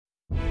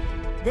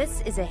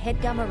This is a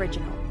HeadGum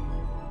original. Is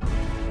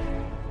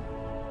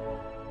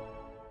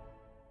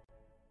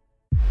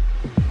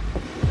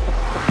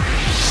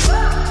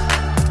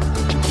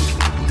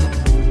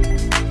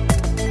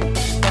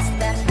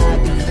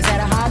that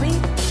a hobby?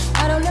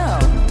 I don't know.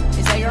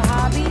 Is that your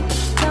hobby?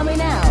 Tell me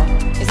now.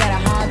 Is that a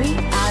hobby?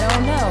 I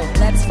don't know.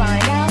 Let's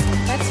find out.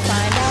 Let's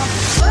find out.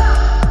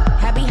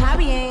 Happy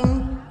hobbying.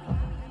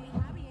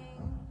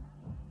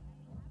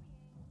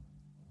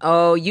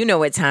 Oh, you know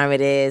what time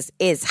it is.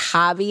 It's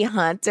Hobby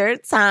Hunter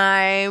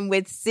time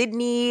with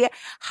Sydney,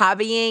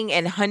 hobbying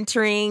and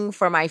hunting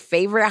for my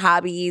favorite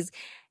hobbies.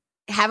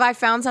 Have I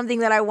found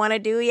something that I want to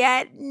do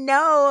yet?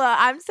 No,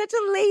 I'm such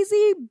a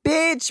lazy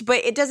bitch,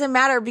 but it doesn't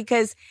matter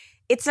because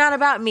it's not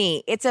about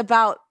me. It's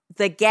about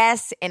the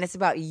guests and it's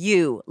about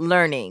you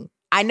learning.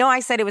 I know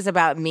I said it was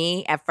about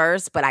me at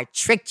first, but I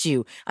tricked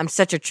you. I'm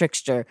such a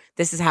trickster.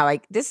 This is how I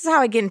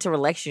get into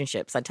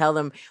relationships. I tell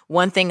them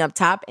one thing up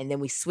top and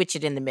then we switch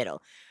it in the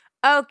middle.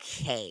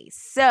 Okay,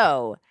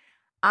 so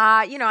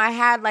I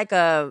had like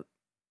a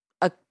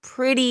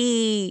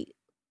pretty,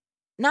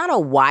 not a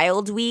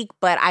wild week,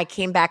 but I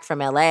came back from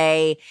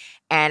LA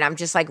and I'm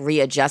just like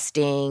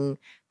readjusting.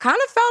 Kind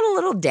of felt a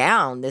little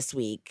down this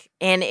week.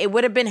 And it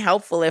would have been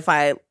helpful if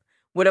I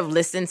would have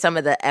listened some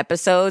of the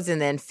episodes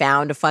and then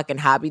found a fucking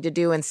hobby to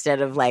do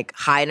instead of like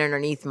hiding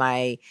underneath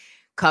my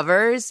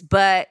covers.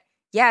 But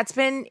yeah,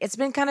 it's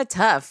been kind of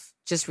tough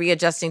just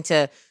readjusting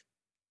to,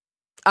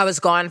 I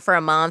was gone for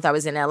a month. I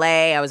was in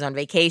LA. I was on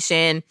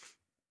vacation,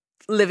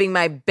 living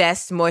my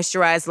best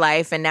moisturized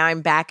life. And now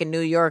I'm back in New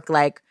York.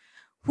 Like,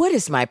 what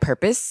is my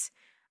purpose?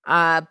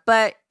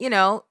 But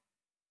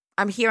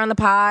I'm here on the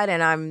pod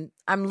and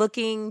I'm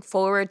looking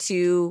forward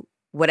to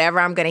whatever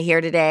I'm going to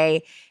hear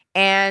today.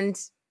 And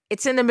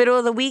it's in the middle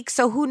of the week,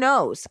 so who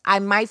knows? I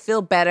might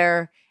feel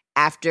better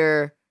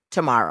after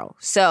tomorrow.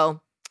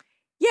 So,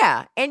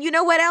 yeah. And you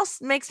know what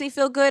else makes me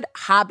feel good?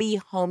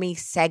 Hobby Homie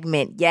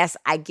segment. Yes,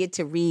 I get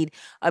to read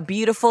a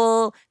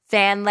beautiful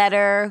fan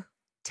letter.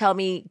 Tell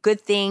me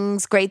good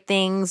things, great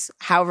things,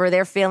 however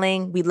they're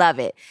feeling. We love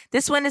it.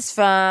 This one is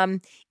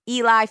from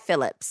Eli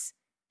Phillips.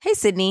 Hey,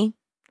 Sydney.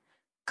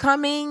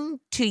 Coming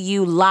to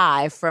you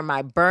live from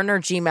my burner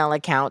Gmail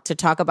account to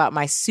talk about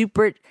my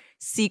super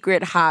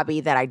secret hobby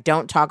that I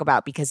don't talk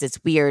about because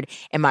it's weird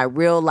and my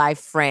real life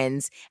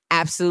friends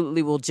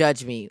absolutely will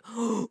judge me.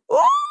 Oh,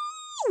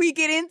 we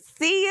get in.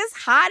 See, it's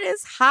hot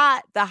as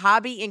hot. The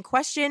hobby in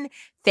question,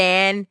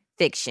 fan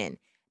fiction.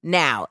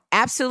 Now,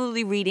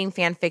 absolutely reading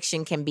fan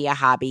fiction can be a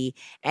hobby,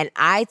 and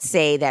I'd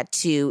say that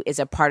too is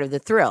a part of the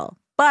thrill.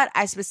 But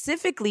I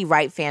specifically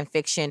write fan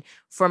fiction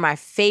for my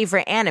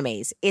favorite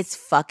animes. It's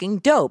fucking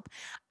dope.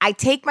 I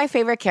take my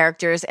favorite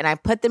characters and I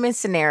put them in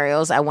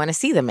scenarios I want to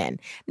see them in.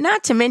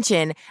 Not to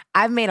mention,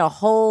 I've made a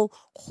whole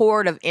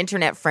horde of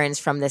internet friends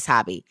from this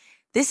hobby.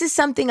 This is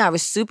something I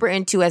was super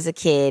into as a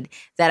kid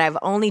that I've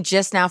only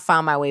just now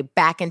found my way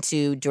back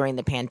into during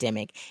the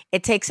pandemic.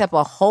 It takes up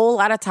a whole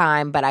lot of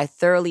time, but I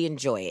thoroughly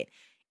enjoy it.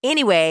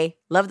 Anyway,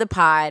 love the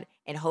pod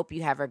and hope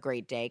you have a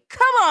great day.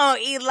 Come on,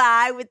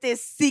 Eli, with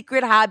this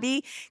secret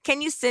hobby.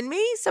 Can you send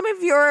me some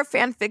of your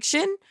fan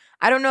fiction?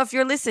 I don't know if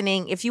you're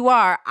listening. If you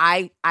are,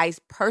 I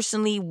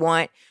personally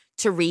want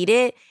to read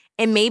it.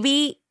 And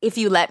maybe if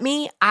you let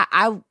me,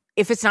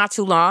 if it's not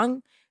too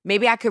long,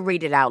 maybe I could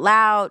read it out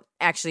loud.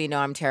 Actually, no,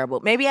 I'm terrible.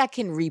 Maybe I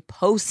can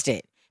repost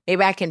it.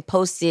 Maybe I can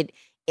post it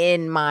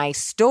in my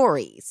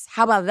stories.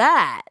 How about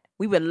that?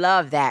 We would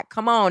love that.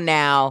 Come on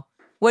now.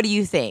 What do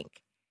you think?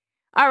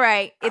 All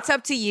right, it's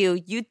up to you.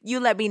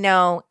 You let me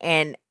know,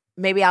 and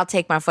maybe I'll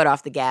take my foot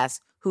off the gas.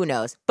 Who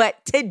knows?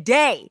 But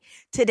today,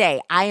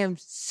 I am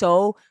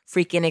so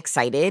freaking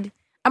excited.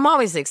 I'm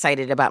always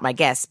excited about my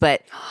guests,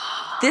 but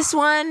this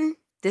one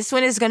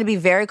is going to be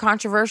very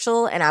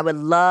controversial, and I would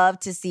love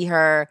to see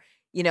her,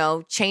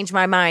 change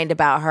my mind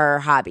about her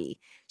hobby.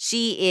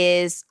 She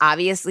is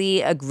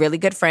obviously a really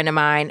good friend of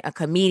mine, a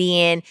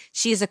comedian.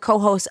 She is a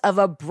co-host of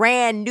a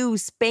brand new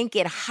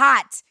spanking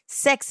hot,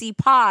 sexy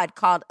pod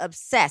called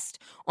Obsessed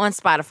on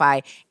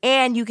Spotify.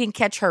 And you can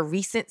catch her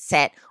recent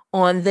set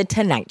on The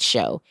Tonight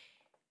Show.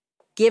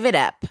 Give it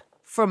up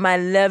for my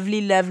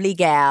lovely, lovely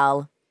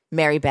gal,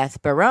 Mary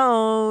Beth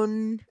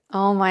Barone.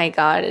 Oh my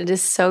God, it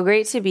is so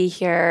great to be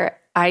here.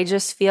 I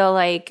just feel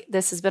like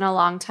this has been a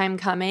long time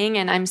coming,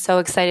 and I'm so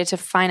excited to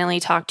finally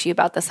talk to you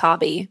about this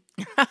hobby.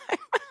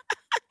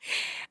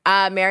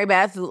 Mary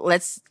Beth,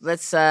 let's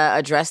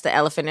address the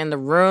elephant in the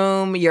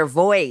room. Your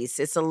voice,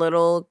 it's a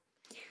little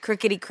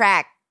crickety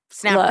crack,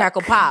 snap,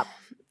 crackle, pop.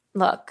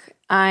 Look,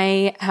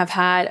 I have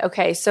had,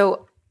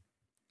 so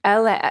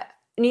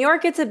New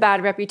York gets a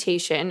bad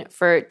reputation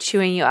for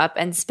chewing you up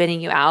and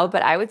spitting you out,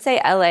 but I would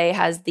say LA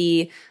has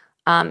the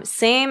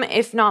same,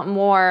 if not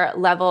more,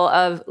 level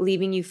of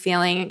leaving you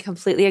feeling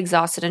completely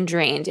exhausted and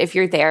drained if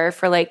you're there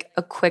for like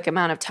a quick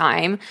amount of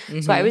time.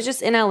 Mm-hmm. So I was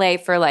just in LA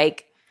for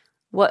like,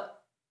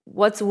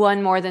 what's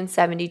one more than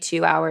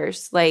 72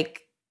 hours?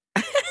 Like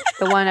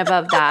The one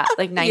above that,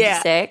 like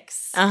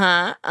 96.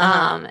 Uh-huh.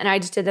 And I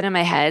just did that in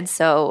my head.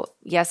 So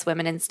yes,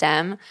 women in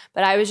STEM.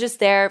 But I was just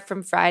there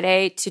from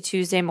Friday to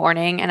Tuesday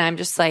morning. And I'm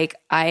just like,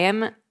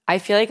 I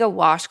feel like a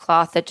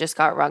washcloth that just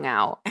got wrung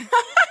out.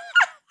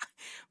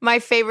 My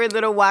favorite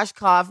little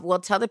washcloth. Well,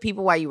 tell the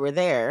people why you were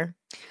there.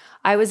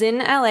 I was in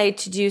LA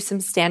to do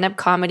some stand-up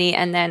comedy,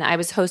 and then I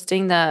was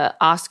hosting the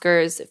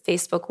Oscars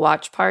Facebook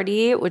watch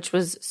party, which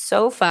was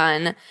so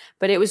fun.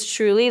 But it was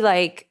truly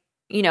like,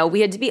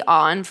 we had to be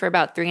on for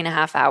about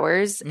 3.5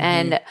 hours. Mm-hmm.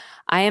 And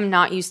I am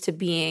not used to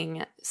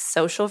being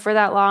social for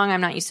that long.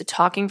 I'm not used to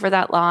talking for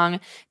that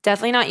long.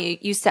 Definitely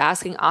not used to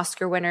asking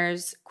Oscar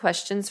winners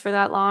questions for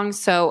that long.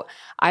 So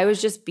I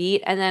was just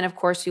beat. And then, of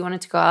course, we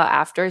wanted to go out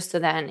after. So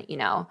then,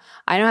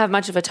 I don't have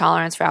much of a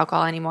tolerance for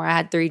alcohol anymore. I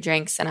had 3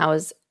 drinks and I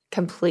was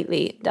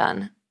completely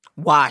done.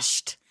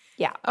 Washed.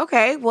 Yeah.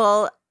 Okay.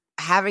 Well,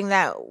 having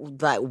that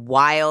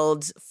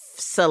wild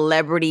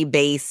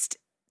celebrity-based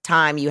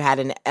time you had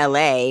in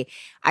LA,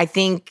 I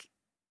think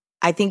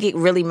it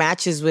really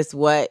matches with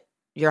what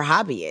your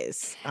hobby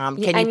is. Can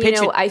you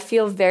picture? I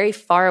feel very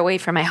far away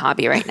from my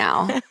hobby right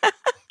now,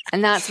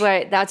 and that's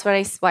why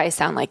I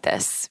sound like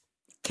this.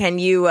 Can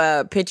you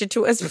pitch it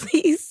to us,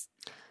 please?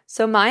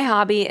 So my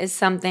hobby is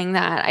something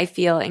that I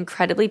feel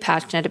incredibly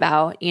passionate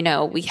about.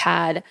 We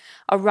had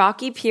a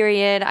rocky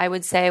period, I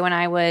would say, when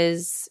I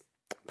was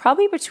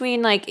probably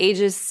between like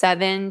ages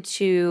 7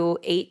 to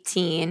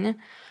 18,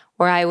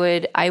 where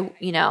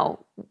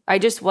I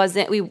just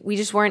wasn't, we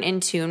just weren't in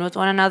tune with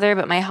one another,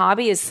 but my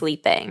hobby is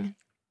sleeping.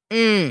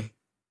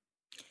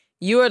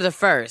 You are the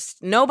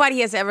first. Nobody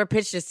has ever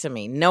pitched this to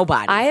me.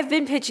 Nobody. I have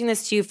been pitching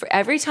this to you for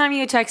every time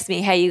you text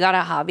me, hey, you got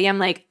a hobby? I'm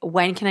like,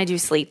 when can I do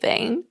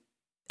sleeping?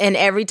 And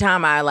every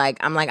time I'm like,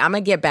 I'm gonna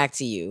get back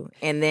to you.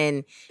 And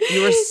then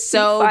you were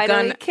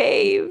so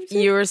caved.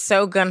 You were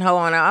so gun-ho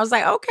on it. I was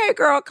like, okay,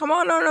 girl, come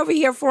on over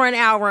here for an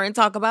hour and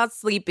talk about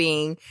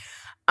sleeping.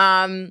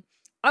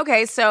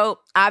 Okay, so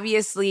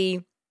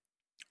obviously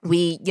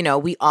we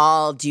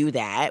all do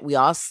that. We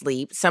all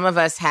sleep. Some of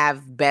us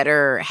have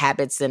better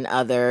habits than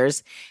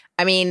others.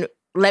 I mean,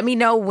 let me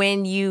know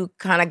when you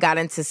kind of got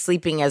into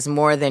sleeping as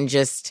more than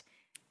just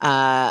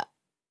the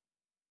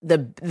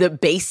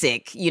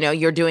basic,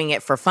 you're doing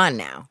it for fun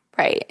now.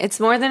 Right. It's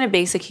more than a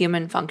basic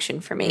human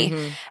function for me.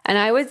 Mm-hmm. And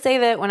I would say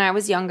that when I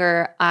was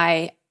younger,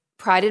 I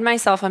prided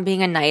myself on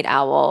being a night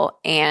owl,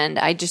 and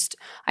I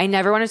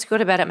never wanted to go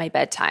to bed at my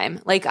bedtime.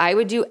 Like, I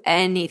would do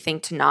anything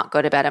to not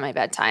go to bed at my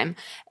bedtime.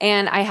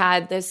 And I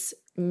had this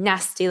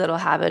nasty little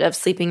habit of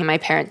sleeping in my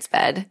parents'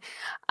 bed.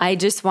 I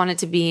just wanted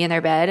to be in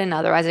their bed, and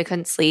otherwise I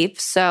couldn't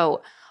sleep.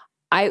 So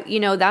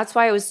that's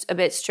why I was a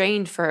bit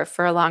strained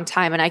for a long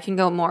time, and I can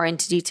go more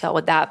into detail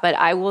with that. But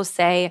I will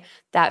say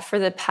that for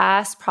the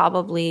past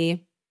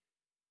probably,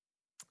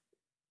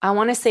 I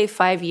want to say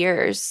 5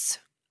 years,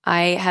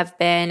 I have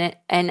been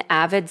an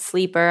avid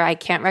sleeper. I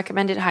can't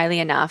recommend it highly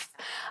enough.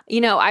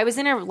 I was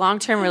in a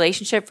long-term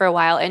relationship for a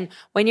while, and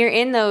when you're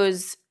in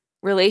those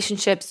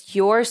relationships,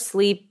 your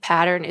sleep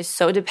pattern is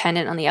so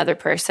dependent on the other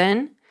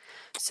person.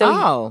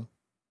 So,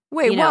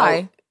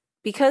 why?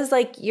 Because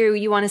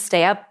you want to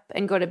stay up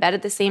and go to bed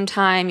at the same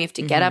time. You have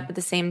to get up at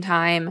the same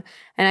time.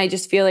 And I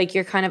just feel like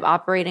you're kind of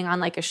operating on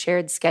like a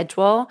shared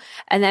schedule.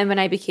 And then when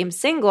I became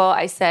single,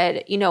 I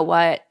said, you know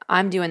what?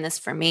 I'm doing this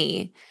for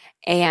me.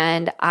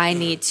 And I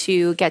need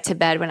to get to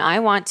bed when I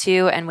want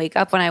to and wake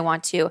up when I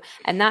want to.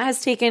 And that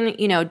has taken,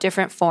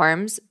 different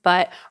forms.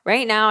 But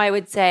right now I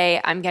would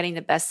say I'm getting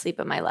the best sleep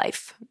of my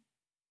life.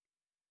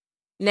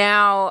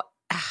 Now,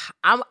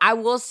 I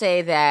will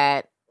say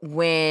that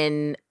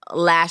when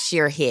last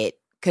year hit,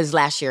 because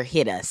last year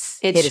hit us.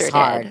 It hit sure us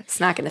hard. did.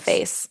 Smack in the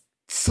face.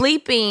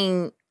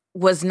 Sleeping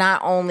was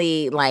not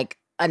only like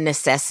a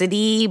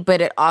necessity,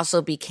 but it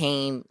also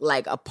became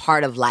like a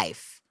part of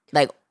life,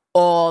 like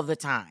all the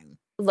time.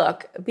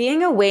 Look,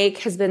 being awake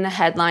has been the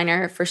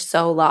headliner for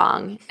so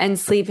long, and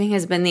sleeping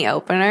has been the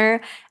opener.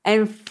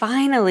 And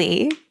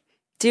finally,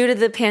 due to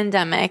the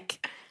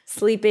pandemic,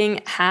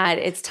 sleeping had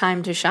its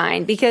time to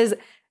shine, because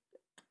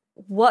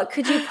what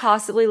could you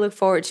possibly look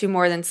forward to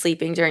more than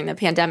sleeping during the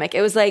pandemic?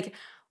 It was like,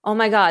 oh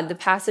my God, the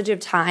passage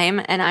of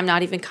time, and I'm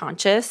not even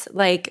conscious.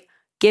 Like,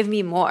 give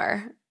me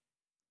more.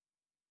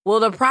 Well,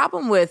 the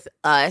problem with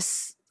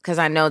us, because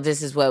I know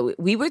this is what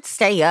we would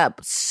stay up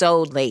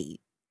so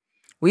late.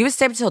 We would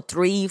stay up until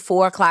 3,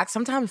 4 o'clock,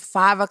 sometimes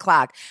 5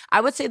 o'clock.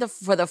 I would say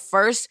for the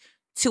first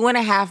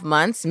 2.5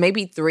 months,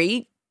 maybe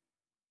 3,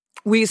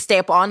 we would stay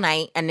up all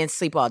night and then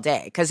sleep all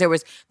day. Because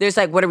there's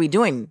like, what are we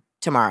doing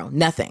tomorrow?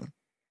 Nothing.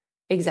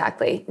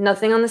 Exactly.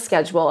 Nothing on the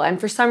schedule. And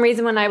for some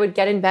reason, when I would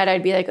get in bed,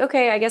 I'd be like,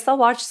 okay, I guess I'll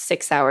watch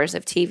 6 hours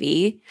of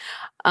TV.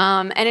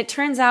 And it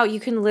turns out you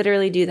can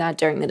literally do that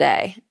during the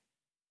day.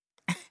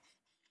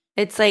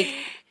 It's like,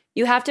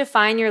 you have to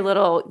find your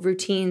little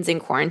routines in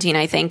quarantine,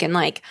 I think. And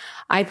like,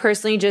 I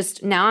personally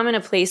now I'm in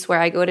a place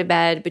where I go to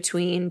bed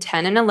between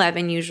 10 and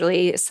 11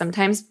 usually.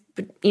 Sometimes,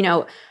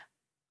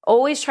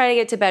 always try to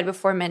get to bed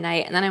before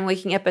midnight. And then I'm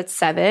waking up at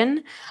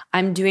 7.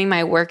 I'm doing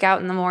my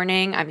workout in the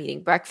morning. I'm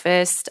eating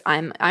breakfast.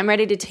 I'm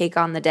ready to take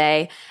on the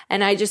day.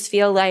 And I just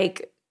feel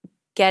like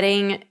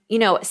getting,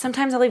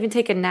 sometimes I'll even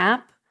take a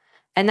nap.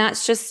 And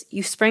that's just,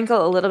 you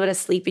sprinkle a little bit of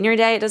sleep in your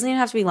day. It doesn't even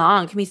have to be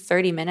long. It can be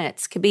 30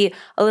 minutes. It could be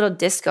a little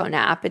disco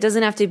nap. It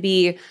doesn't have to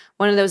be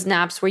one of those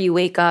naps where you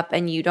wake up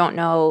and you don't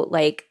know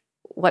like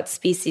what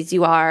species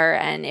you are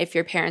and if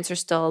your parents are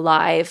still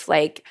alive.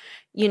 Like,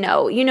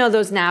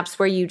 those naps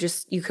where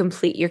you're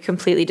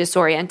completely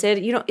disoriented.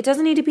 It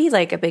doesn't need to be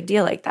like a big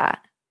deal like that.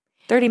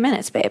 30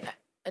 minutes, babe.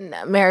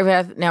 Mary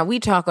Beth, now we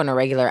talk on a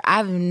regular.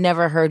 I've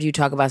never heard you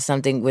talk about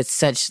something with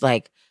such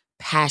like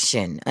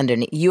passion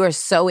underneath. You are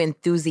so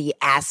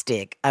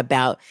enthusiastic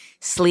about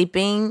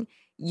sleeping.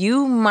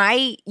 You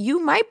might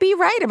be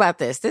right about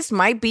this. This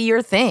might be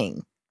your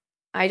thing.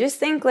 I just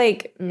think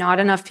like not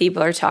enough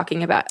people are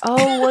talking about,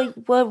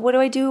 what do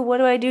I do? What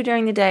do I do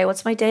during the day?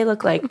 What's my day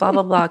look like? Blah,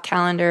 blah, blah,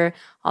 calendar,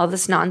 all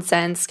this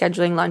nonsense,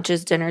 scheduling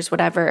lunches, dinners,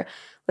 whatever.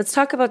 Let's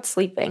talk about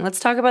sleeping.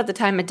 Let's talk about the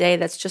time of day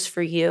that's just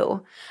for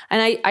you.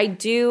 And I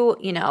do,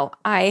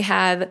 I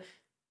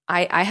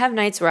have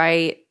nights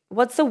where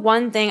what's the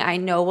one thing I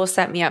know will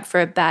set me up for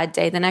a bad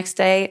day the next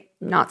day?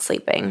 Not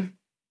sleeping.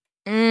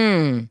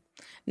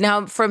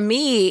 Now, for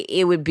me,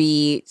 it would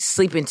be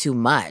sleeping too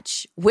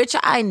much, which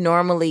I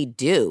normally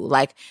do.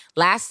 Like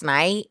last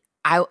night,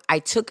 I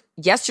took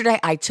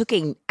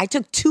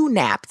 2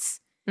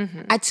 naps.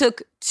 Mm-hmm. I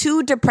took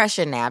 2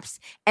 depression naps,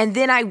 and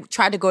then I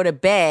tried to go to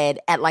bed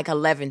at like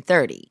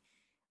 11:30,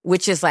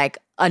 which is like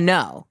a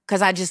no,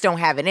 because I just don't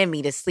have it in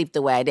me to sleep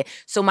the way I did.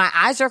 So my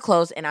eyes are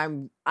closed, and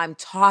I'm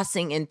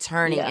tossing and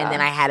turning, and then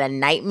I had a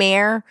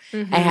nightmare.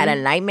 Mm-hmm.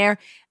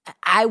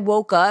 I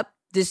woke up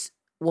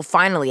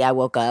finally I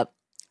woke up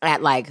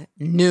at like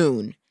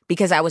noon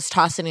because I was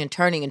tossing and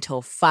turning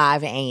until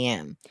 5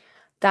 a.m.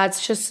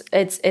 That's just,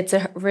 it's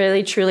a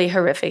really, truly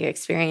horrific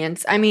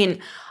experience. I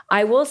mean,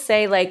 I will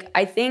say, like,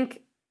 I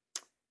think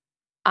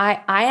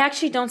I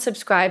actually don't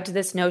subscribe to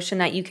this notion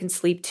that you can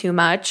sleep too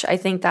much. I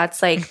think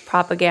that's like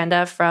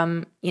propaganda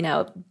from,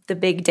 the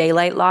big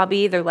daylight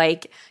lobby. They're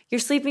like, you're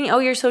sleeping. Oh,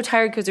 you're so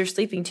tired because you're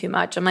sleeping too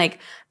much. I'm like,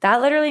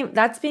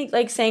 that's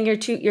like saying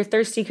you're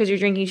thirsty because you're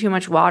drinking too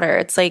much water.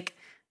 It's like,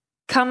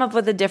 come up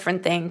with a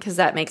different thing because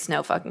that makes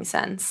no fucking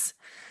sense.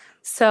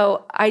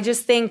 So I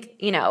just think,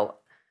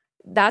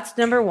 that's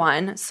number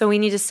one. So we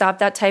need to stop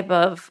that type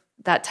of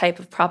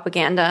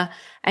propaganda.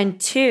 And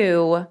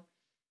 2,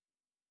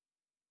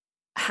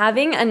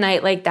 having a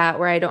night like that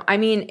where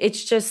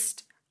it's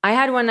just, I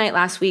had one night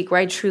last week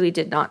where I truly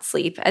did not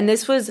sleep. And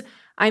this was,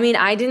 I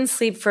didn't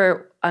sleep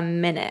for a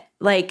minute.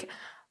 Like,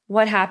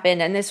 what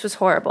happened? And this was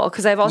horrible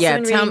because I've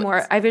also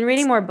been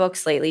reading more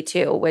books lately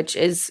too, which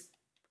is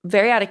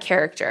very out of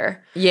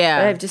character. Yeah.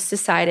 But I've just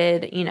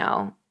decided,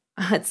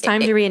 it's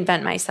time to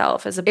reinvent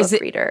myself as a book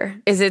reader.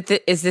 Is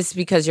this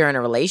because you're in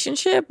a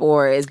relationship,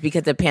 or is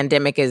because the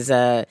pandemic is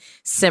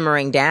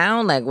simmering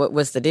down? Like,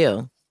 what's the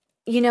deal?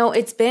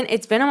 It's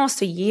been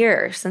almost a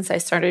year since I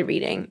started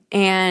reading,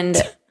 and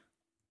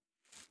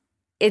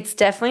it's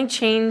definitely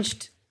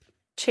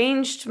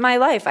changed my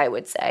life, I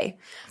would say.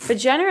 But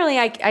generally,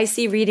 I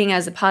see reading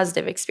as a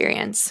positive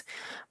experience.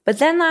 But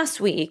then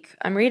last week,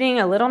 I'm reading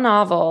a little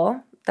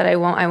novel that I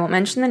won't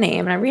mention the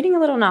name. And I'm reading a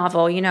little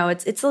novel,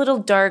 it's a little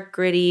dark,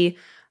 gritty,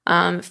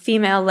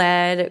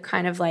 female-led,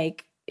 kind of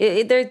like,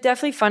 there are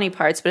definitely funny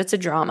parts, but it's a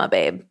drama,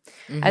 babe,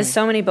 as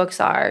so many books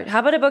are. How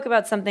about a book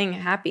about something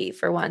happy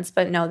for once?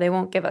 But no, they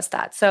won't give us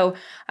that. So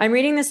I'm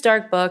reading this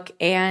dark book,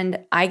 and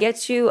I get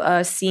to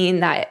a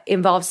scene that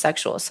involves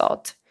sexual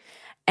assault.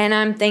 And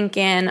I'm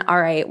thinking, all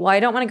right, well,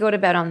 I don't want to go to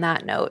bed on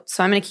that note,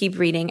 so I'm going to keep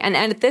reading. And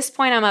at this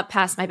point, I'm up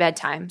past my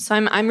bedtime, so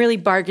I'm really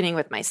bargaining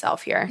with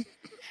myself here.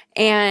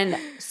 And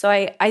so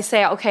I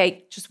say,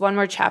 okay, just one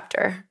more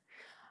chapter.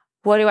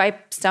 What do I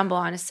stumble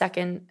on? A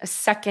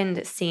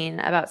second scene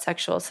about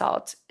sexual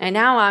assault. And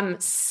now I'm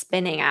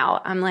spinning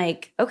out. I'm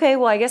like, okay,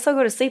 well, I guess I'll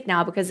go to sleep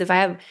now, because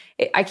I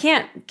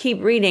can't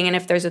keep reading. And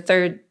if there's a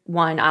third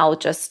one, I'll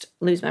just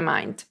lose my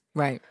mind.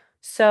 Right.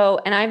 So,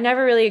 and I've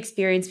never really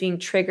experienced being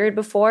triggered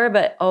before,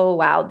 but oh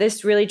wow,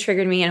 this really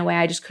triggered me in a way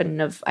I couldn't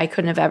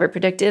have ever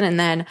predicted. And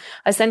then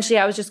essentially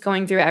I was just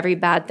going through every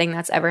bad thing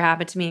that's ever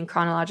happened to me in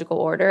chronological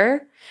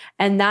order.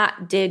 And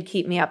that did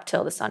keep me up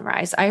till the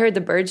sunrise. I heard the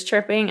birds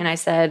chirping and I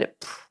said,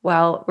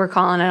 well, we're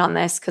calling it on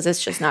this because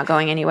it's just not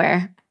going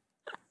anywhere.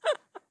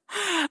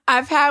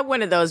 I've had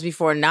one of those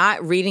before,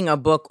 not reading a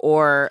book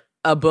or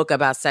a book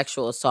about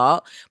sexual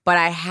assault, but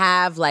I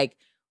have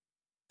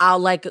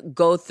I'll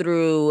go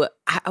through,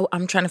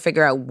 I'm trying to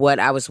figure out what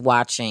I was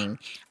watching.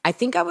 I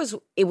think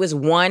it was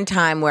one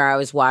time where I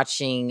was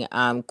watching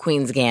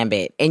Queen's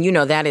Gambit. And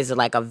that is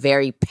like a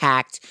very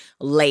packed,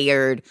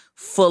 layered,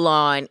 full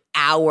on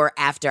hour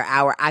after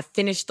hour. I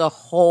finished the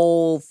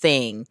whole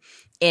thing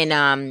in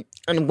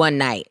one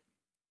night.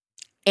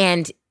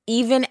 And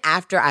even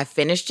after I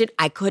finished it,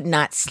 I could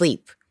not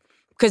sleep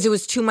because it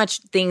was too much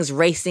things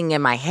racing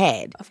in my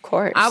head. Of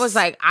course. I was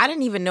like, I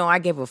didn't even know I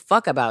gave a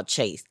fuck about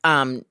Chess.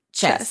 I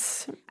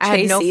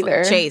had no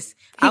either. Chase.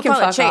 He can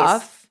fuck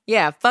off.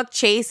 Yeah, fuck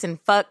Chase and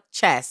fuck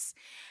Chess.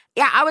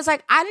 Yeah, I was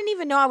like, I didn't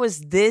even know I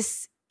was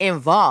this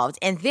involved.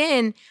 And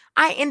then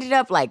I ended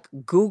up like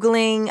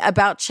Googling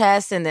about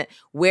chess and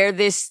where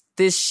this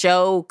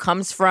show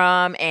comes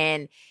from,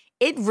 and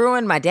it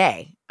ruined my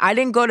day. I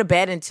didn't go to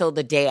bed until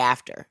the day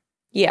after.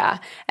 Yeah.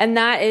 And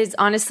that is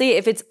honestly,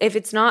 if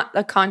it's not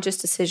a conscious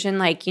decision,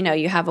 like, you know,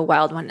 you have a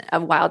wild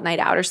night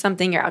out or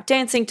something, you're out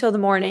dancing till the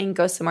morning,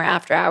 go somewhere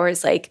after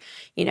hours, like,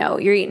 you know,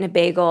 you're eating a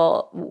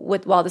bagel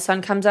while the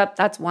sun comes up,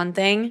 that's one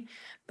thing.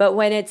 But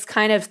when it's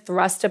kind of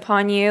thrust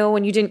upon you,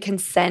 when you didn't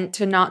consent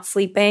to not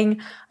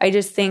sleeping, I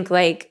just think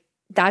like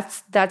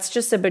that's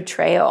just a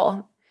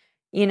betrayal,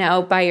 you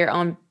know, by your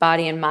own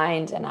body and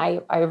mind. And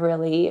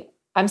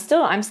I'm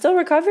still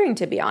recovering,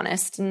 to be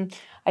honest. And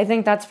I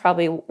think that's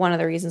probably one of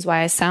the reasons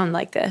why I sound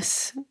like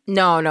this.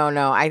 No.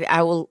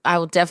 I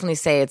will definitely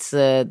say it's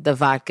the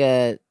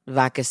vodka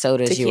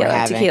sodas tequila, you were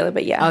having. Tequila,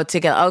 but yeah. Oh,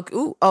 tequila.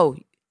 Oh.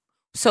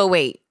 So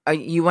wait,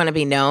 you want to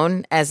be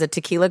known as a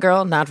tequila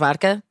girl, not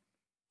vodka?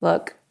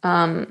 Look,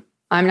 I'm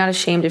not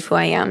ashamed of who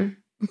I am.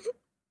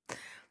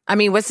 I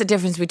mean, what's the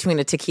difference between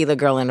a tequila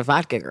girl and a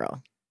vodka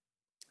girl?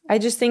 I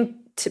just think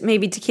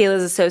maybe tequila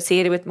is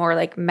associated with more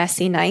like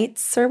messy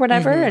nights or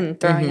whatever and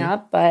throwing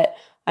up, but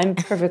I'm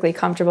perfectly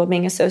comfortable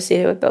being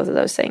associated with both of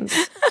those things.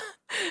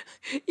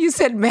 You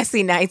said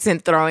messy nights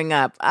and throwing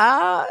up.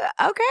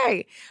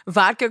 Okay.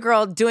 Vodka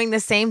girl doing the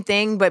same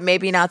thing, but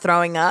maybe not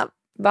throwing up?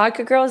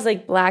 Vodka girl is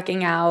like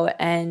blacking out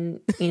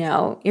and, you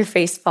know, your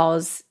face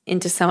falls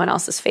into someone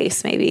else's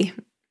face maybe.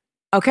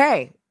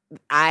 Okay.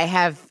 I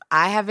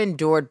have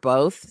endured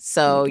both,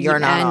 so you're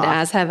not off. And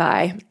as have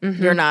I.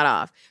 Mm-hmm. You're not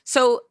off.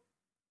 So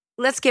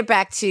let's get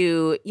back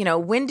to, you know,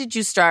 when did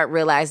you start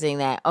realizing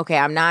that, okay,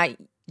 I'm not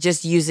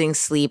just using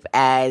sleep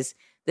as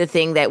the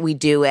thing that we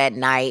do at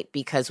night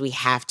because we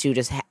have to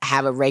just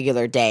have a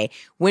regular day?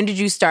 When did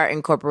you start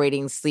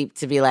incorporating sleep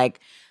to be like,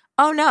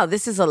 oh no,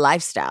 this is a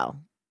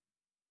lifestyle?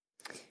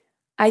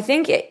 I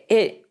think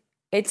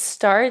it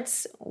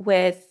starts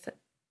with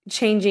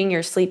changing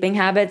your sleeping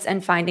habits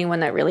and finding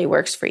one that really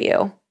works for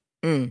you.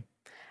 And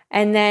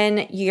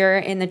then you're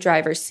in the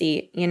driver's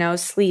seat. You know,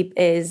 sleep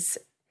is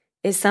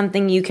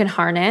something you can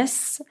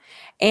harness,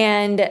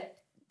 and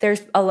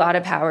there's a lot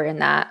of power in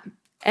that.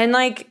 And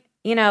like,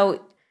 you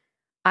know,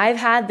 I've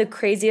had the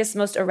craziest,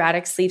 most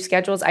erratic sleep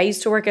schedules. I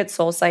used to work at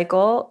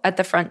SoulCycle at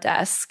the front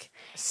desk.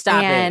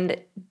 Stop it. And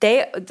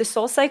the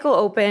SoulCycle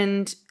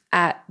opened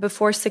at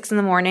before 6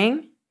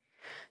 a.m.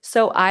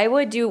 So I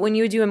would do, when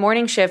you would do a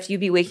morning shift, you'd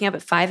be waking up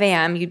at 5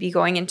 a.m. You'd be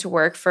going into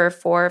work for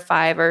 4 or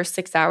 5 or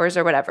 6 hours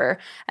or whatever.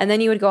 And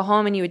then you would go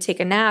home and you would take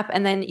a nap,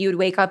 and then you would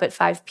wake up at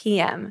 5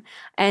 p.m.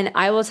 And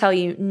I will tell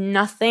you,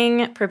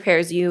 nothing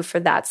prepares you for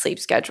that sleep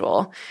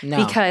schedule.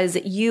 No. Because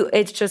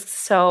it's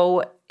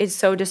so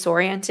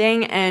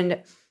disorienting.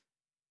 And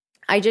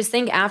I just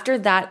think after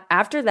that,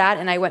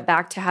 and I went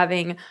back to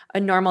having a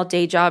normal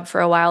day job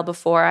for a while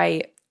before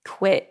I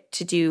quit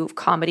to do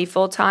comedy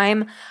full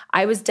time,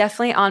 I was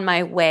definitely on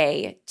my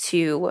way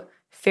to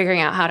figuring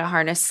out how to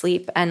harness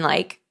sleep and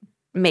like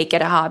make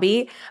it a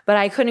hobby. But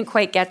I couldn't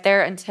quite get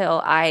there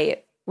until I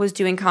was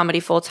doing comedy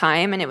full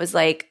time. And it was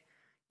like,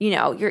 you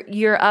know,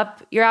 you're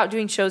out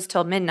doing shows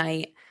till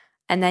midnight,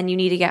 and then you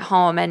need to get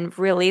home. And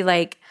really,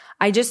 like,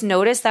 I just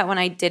noticed that when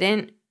I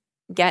didn't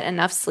get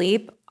enough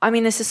sleep, I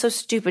mean, this is so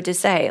stupid to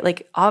say.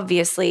 Like,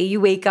 obviously,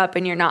 you wake up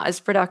and you're not as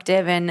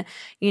productive, and,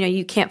 you know,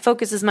 you can't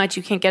focus as much,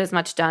 you can't get as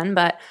much done.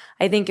 But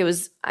I think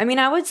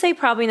I would say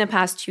probably in the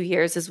past 2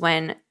 years is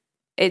when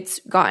it's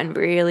gotten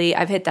really,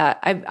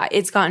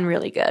 it's gotten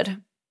really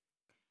good.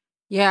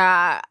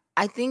 Yeah,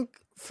 I think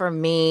for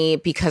me,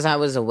 because I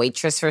was a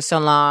waitress for so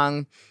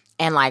long,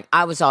 and like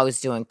I was always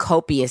doing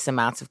copious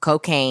amounts of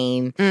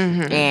cocaine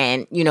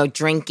and, you know,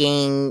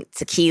 drinking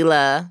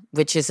tequila,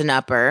 which is an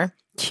upper.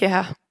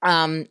 Yeah.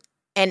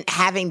 And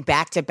having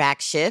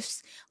back-to-back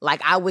shifts,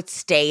 like I would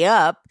stay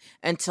up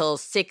until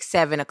 6,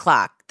 7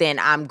 o'clock. Then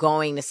I'm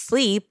going to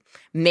sleep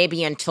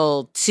maybe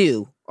until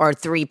 2 or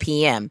 3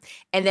 p.m.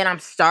 And then I'm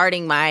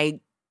starting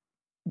my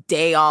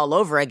day all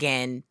over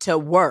again to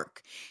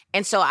work.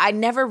 And so I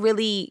never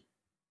really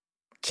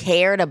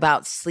cared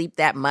about sleep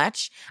that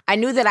much. I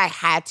knew that I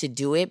had to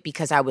do it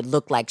because I would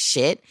look like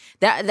shit.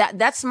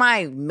 That's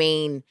my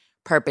main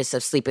purpose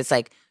of sleep. It's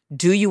like,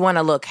 do you want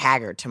to look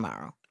haggard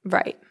tomorrow?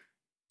 Right.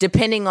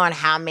 Depending on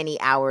how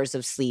many hours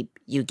of sleep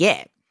you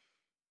get.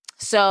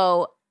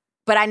 So,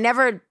 but I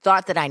never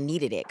thought that I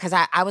needed it because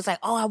I was like,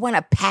 oh, I want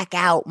to pack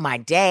out my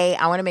day.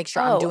 I want to make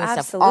sure I'm doing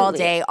stuff all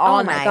day,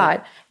 all night. Oh my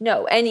God.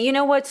 No. And you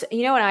know what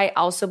I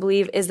also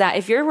believe is that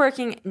if you're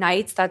working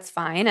nights, that's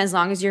fine as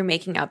long as you're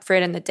making up for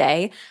it in the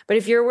day. But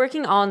if you're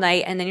working all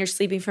night and then you're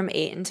sleeping from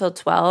 8 until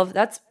 12,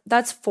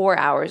 that's 4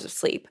 hours of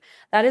sleep.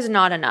 That is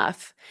not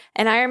enough.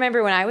 And I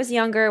remember when I was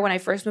younger, when I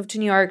first moved to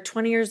New York,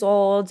 20 years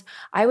old,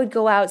 I would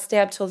go out, stay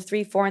up till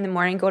 3, 4 in the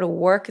morning, go to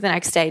work the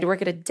next day to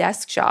work at a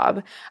desk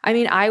job. I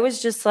mean, I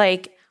was just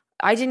like,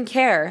 I didn't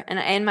care.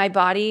 And my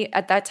body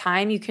at that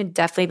time, you can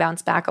definitely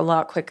bounce back a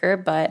lot quicker,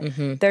 but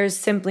there's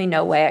simply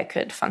no way I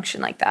could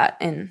function like that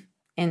in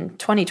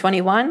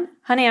 2021.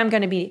 Honey, I'm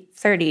going to be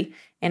 30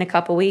 in a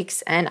couple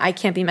weeks, and I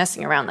can't be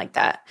messing around like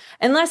that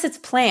unless it's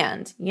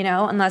planned,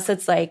 unless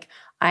it's like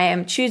I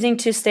am choosing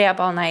to stay up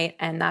all night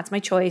and that's my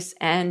choice,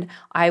 and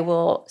I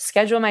will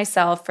schedule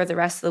myself for the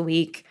rest of the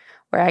week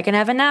where I can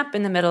have a nap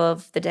in the middle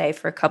of the day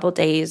for a couple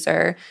days,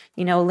 or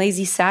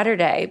lazy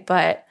Saturday.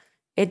 But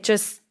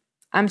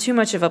I'm too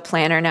much of a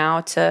planner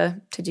now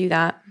to do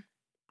that.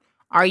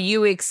 Are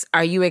you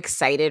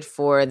excited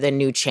for the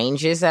new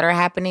changes that are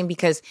happening?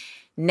 Because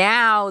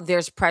now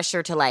there's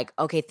pressure to like,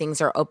 okay, things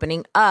are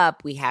opening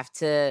up. We have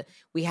to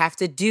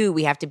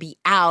be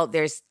out.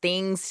 There's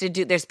things to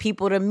do. There's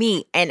people to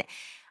meet. And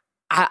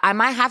I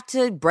might have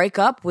to break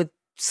up with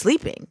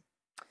sleeping.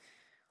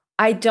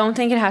 I don't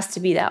think it has to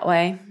be that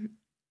way.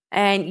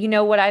 And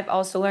what I've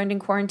also learned in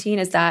quarantine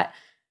is that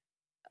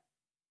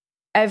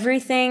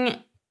everything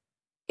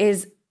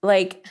is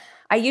like,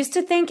 I used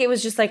to think it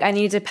was just like I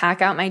needed to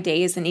pack out my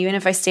days, and even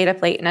if I stayed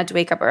up late and had to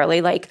wake up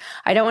early, like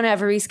I don't want to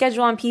ever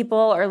reschedule on people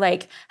or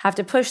like have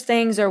to push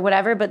things or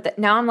whatever. But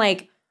now I'm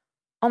like,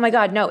 oh my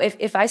God, no,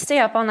 if I stay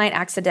up all night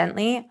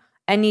accidentally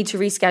and need to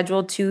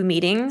reschedule 2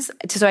 meetings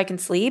so I can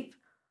sleep,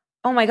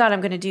 oh my God, I'm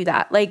going to do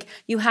that. Like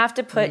you have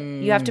to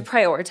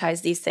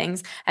prioritize these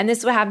things. And this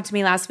is what happened to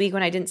me last week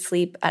when I didn't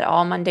sleep at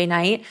all Monday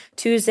night.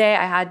 Tuesday,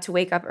 I had to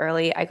wake up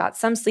early. I got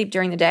some sleep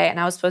during the day, and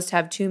I was supposed to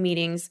have 2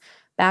 meetings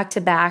back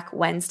to back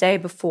Wednesday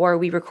before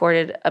we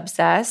recorded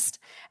Obsessed.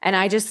 And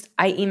I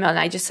emailed and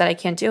I just said, I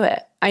can't do it.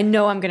 I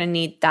know I'm going to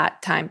need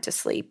that time to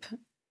sleep.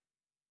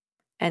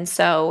 And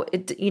so,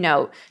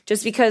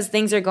 just because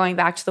things are going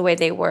back to the way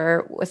they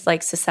were with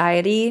like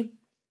society,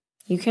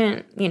 you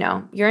can,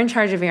 you're in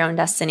charge of your own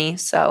destiny.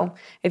 So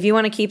if you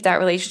want to keep that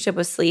relationship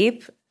with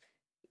sleep,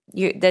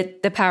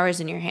 the power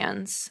is in your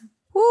hands.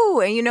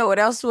 Ooh, and you know what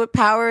else? What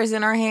power is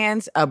in our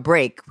hands? A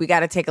break. We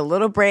got to take a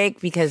little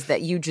break because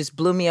that you just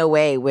blew me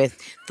away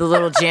with the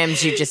little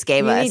gems you just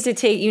gave us.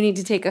 You need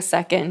to take a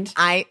second.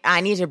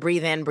 I need to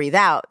breathe in, breathe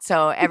out.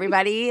 So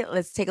everybody,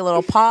 let's take a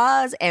little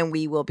pause, and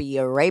we will be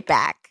right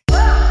back.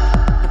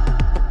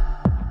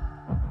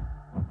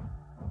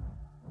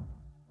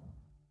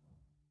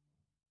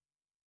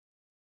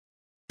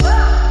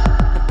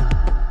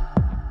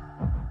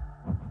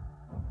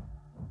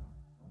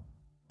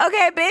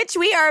 Okay, bitch,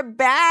 we are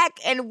back,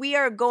 and we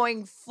are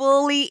going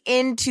fully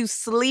into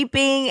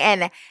sleeping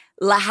and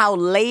how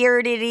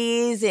layered it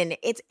is. And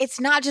it's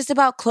not just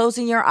about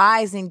closing your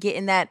eyes and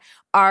getting that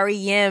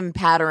REM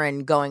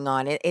pattern going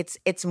on.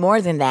 It's more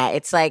than that.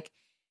 It's like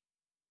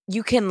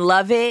you can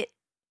love it,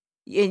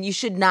 and you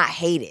should not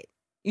hate it.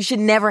 You should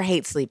never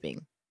hate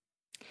sleeping.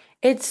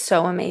 It's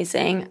so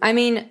amazing. I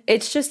mean,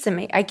 it's just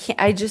amazing.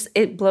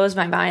 It blows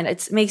my mind.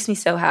 It makes me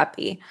so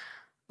happy.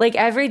 Like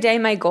every day,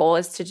 my goal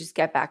is to just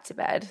get back to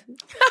bed.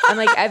 And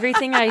like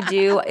everything I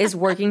do is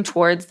working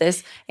towards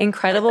this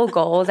incredible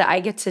goal that I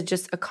get to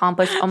just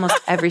accomplish almost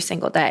every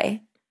single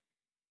day.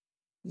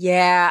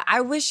 Yeah, I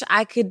wish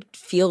I could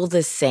feel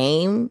the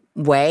same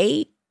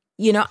way.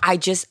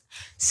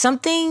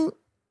 Something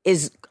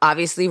is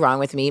obviously wrong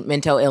with me,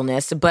 mental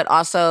illness, but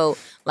also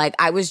like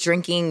I was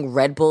drinking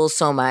Red Bull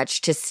so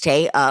much to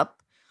stay up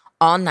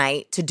all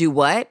night to do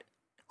what?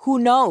 Who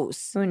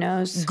knows?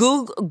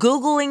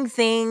 Googling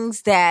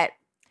things that,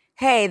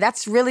 hey,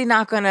 that's really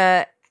not going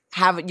to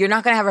you're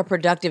not going to have a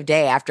productive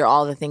day after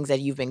all the things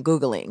that you've been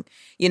Googling.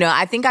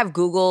 I think I've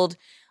Googled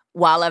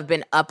while I've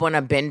been up on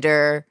a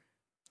bender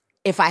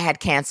if I had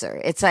cancer.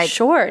 It's like,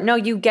 sure. No,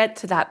 you get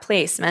to that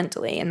place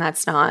mentally, and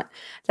that's not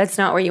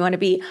where you want to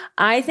be.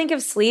 I think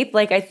of sleep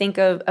like I think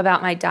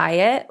about my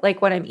diet, like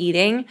what I'm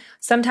eating.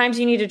 Sometimes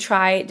you need to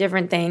try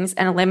different things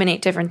and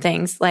eliminate different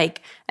things,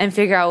 and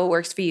figure out what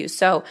works for you.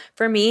 So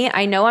for me,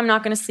 I know I'm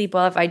not going to sleep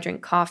well if I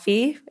drink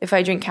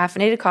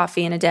caffeinated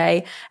coffee in a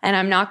day, and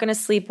I'm not going to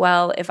sleep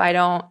well if I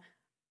don't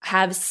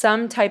have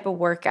some type of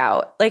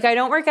workout. Like I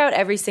don't work out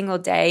every single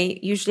day.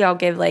 Usually I'll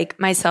give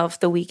myself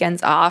the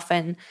weekends off,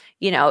 and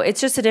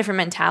it's just a different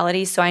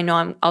mentality. So I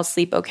know I'll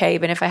sleep okay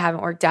even if I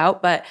haven't worked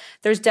out, but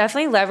there's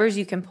definitely levers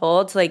you can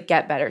pull to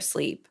get better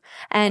sleep.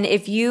 And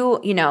if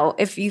you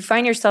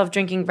find yourself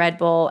drinking Red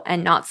Bull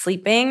and not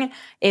sleeping,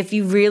 if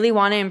you really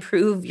want to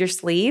improve your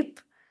sleep,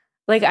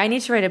 I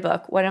need to write a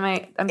book.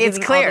 I'm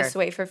giving all this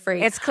away for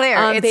free. It's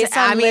clear. Based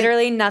on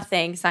literally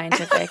nothing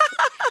scientific.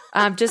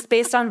 Just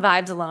based on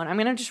vibes alone. I'm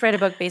going to just write a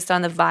book based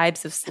on the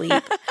vibes of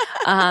sleep.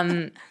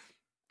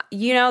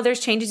 There's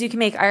changes you can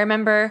make. I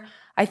remember,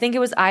 I think it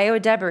was Io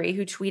Debris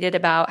who tweeted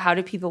about how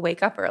do people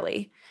wake up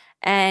early.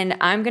 And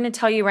I'm going to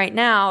tell you right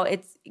now,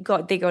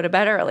 they go to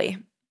bed early.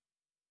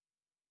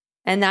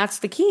 And that's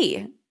the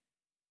key.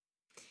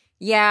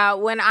 Yeah,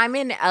 when I'm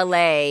in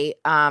LA,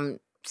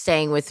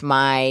 staying with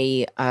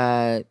my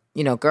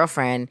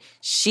girlfriend,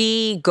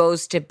 she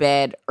goes to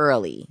bed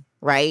early,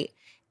 right?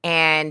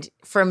 And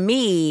for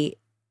me,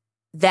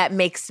 that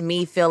makes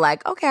me feel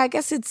like, okay, I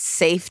guess it's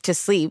safe to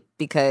sleep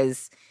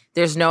because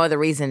there's no other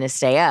reason to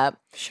stay up.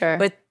 Sure.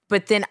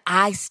 But then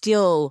I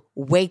still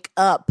wake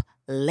up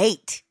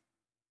late.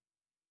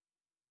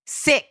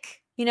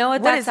 Sick. You know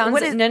what that sounds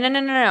like?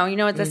 No. You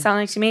know what that sounds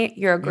like to me?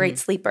 You're a great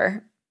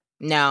sleeper.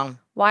 No.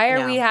 Why are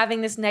No. we having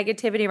this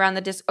negativity around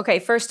the Okay,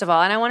 first of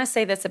all, and I want to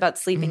say this about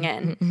sleeping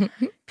in.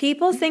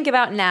 People think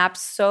about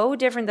naps so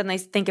different than they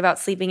think about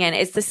sleeping in.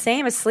 It's the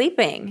same as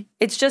sleeping.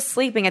 It's just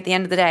sleeping at the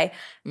end of the day.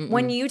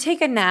 When you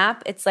take a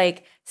nap, it's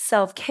like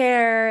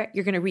self-care.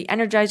 You're going to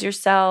re-energize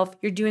yourself.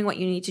 You're doing what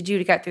you need to do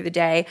to get through the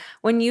day.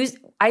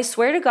 I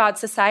swear to God,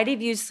 society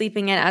views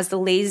sleeping in as the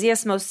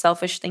laziest, most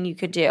selfish thing you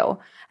could do.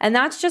 And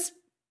that's just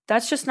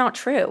not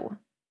true.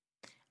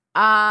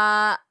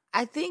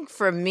 I think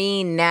for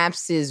me,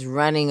 naps is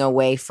running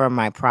away from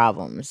my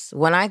problems.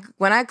 When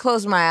I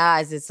close my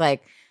eyes, it's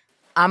like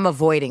I'm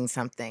avoiding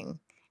something.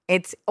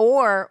 It's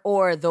or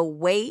the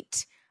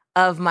weight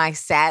of my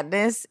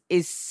sadness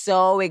is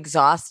so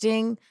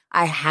exhausting,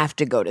 I have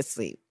to go to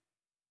sleep.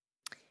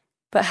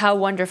 But how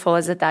wonderful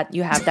is it that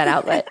you have that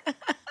outlet?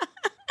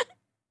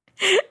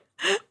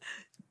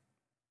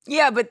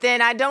 Yeah, but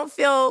then I don't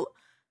feel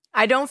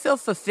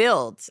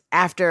fulfilled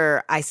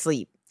after I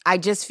sleep. I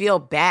just feel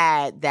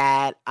bad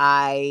that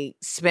I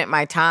spent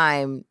my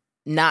time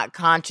not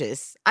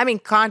conscious. I mean,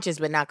 conscious,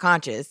 but not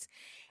conscious.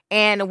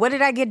 And what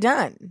did I get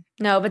done?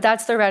 No, but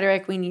that's the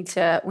rhetoric we need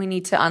to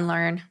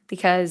unlearn,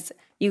 because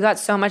you got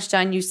so much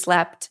done. You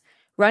slept.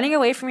 Running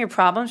away from your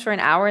problems for an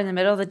hour in the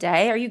middle of the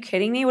day? Are you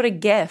kidding me? What a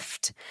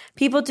gift.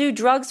 People do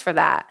drugs for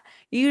that.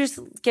 You just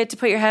get to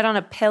put your head on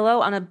a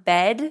pillow on a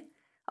bed.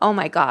 Oh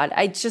my God.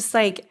 I'm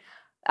sorry.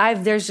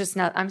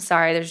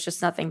 There's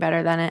just nothing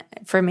better than it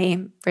for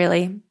me,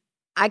 really.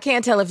 I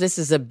can't tell if this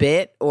is a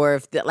bit or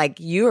if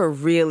you're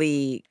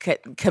really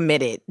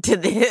committed to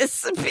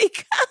this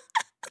because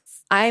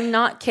I'm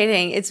not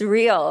kidding. It's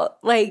real.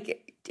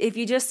 Like, if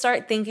you just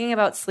start thinking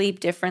about sleep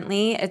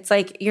differently, it's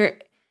like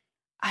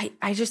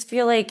I just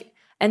feel like,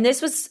 and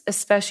this was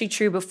especially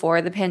true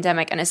before the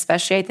pandemic, and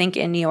especially I think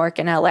in New York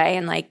and LA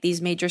and like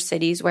these major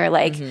cities where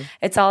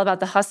it's all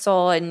about the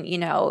hustle and,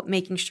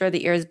 making sure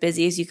that you're as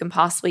busy as you can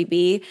possibly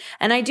be.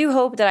 And I do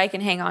hope that I can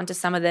hang on to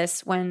some of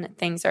this when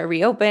things are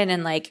reopened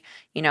and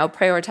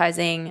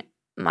prioritizing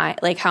my,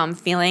 how I'm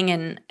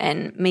feeling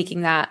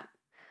and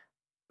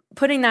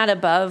putting that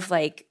above,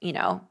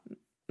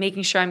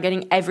 making sure I'm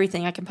getting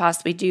everything I can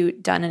possibly do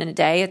done in a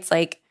day. It's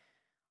like,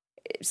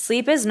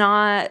 sleep is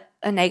not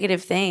a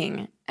negative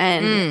thing.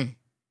 And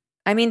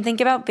I mean, think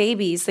about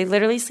babies. They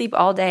literally sleep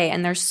all day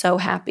and they're so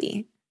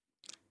happy.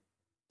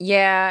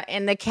 Yeah,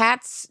 and the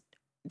cats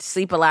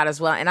sleep a lot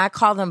as well. And I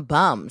call them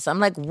bums. I'm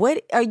like,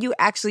 what are you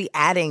actually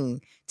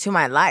adding to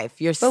my life?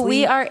 But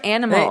we are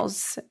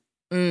animals.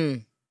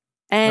 And,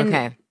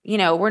 okay.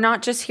 We're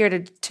not just here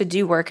to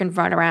do work and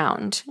run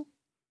around.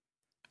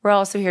 We're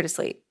also here to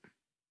sleep.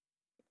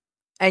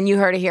 And you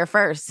heard it here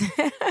first.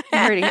 I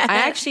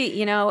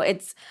actually,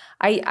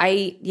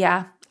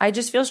 I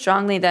just feel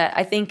strongly that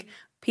I think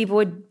people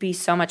would be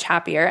so much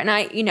happier. And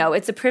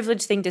it's a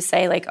privileged thing to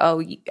say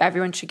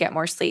everyone should get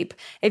more sleep.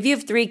 If you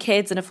have 3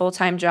 kids and a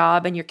full-time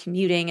job and you're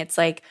commuting, it's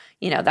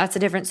that's a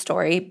different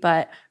story.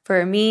 But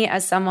for me,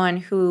 as someone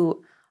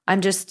who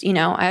I'm just,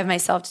 I have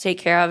myself to take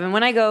care of. And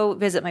when I go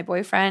visit my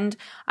boyfriend,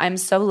 I'm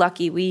so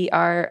lucky. We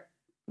are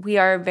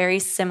very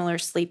similar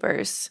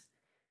sleepers.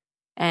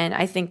 And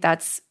I think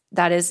that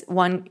is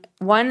one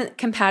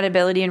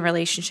compatibility in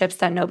relationships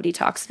that nobody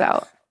talks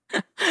about.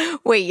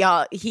 Wait,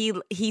 y'all,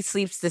 he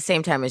sleeps the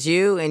same time as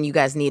you and you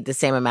guys need the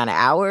same amount of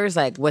hours?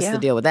 Like, what's the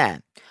deal with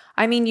that?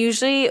 I mean,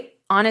 usually,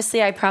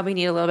 honestly, I probably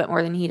need a little bit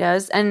more than he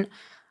does. And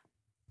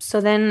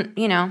so then,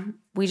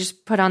 we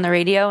just put on the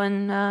radio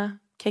and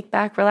kick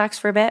back, relax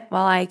for a bit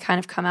while I kind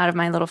of come out of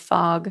my little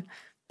fog.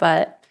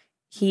 But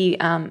he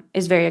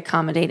is very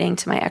accommodating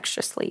to my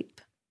extra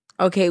sleep.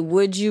 Okay,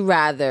 would you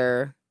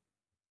rather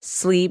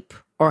sleep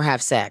or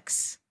have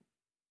sex?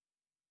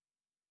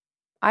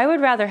 I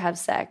would rather have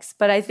sex,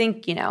 but I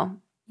think, you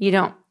don't,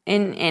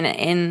 in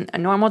a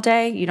normal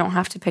day, you don't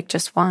have to pick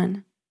just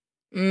one.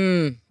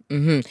 But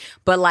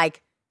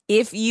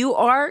if you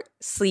are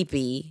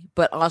sleepy,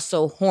 but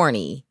also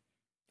horny.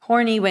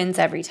 Horny wins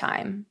every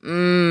time.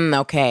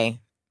 Okay.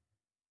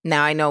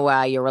 Now I know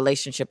why your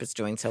relationship is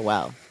doing so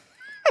well.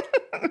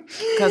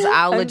 Because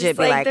I'll legit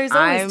be like, there's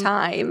always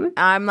time.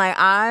 I'm like,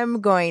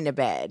 I'm going to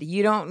bed.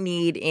 You don't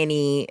need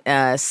any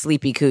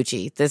sleepy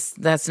coochie.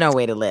 That's no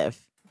way to live.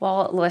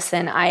 Well,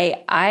 listen,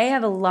 I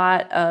have a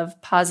lot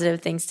of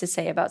positive things to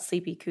say about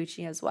sleepy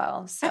coochie as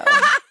well. So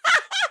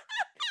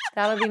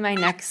that'll be my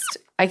next.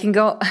 I can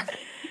go.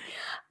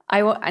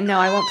 I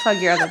won't plug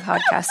your other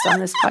podcast on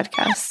this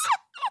podcast.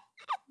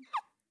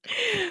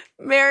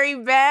 Mary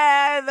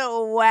Beth,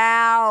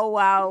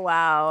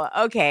 wow.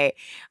 Okay,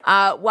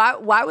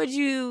 why would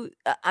you?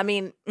 I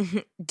mean,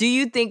 do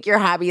you think your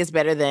hobby is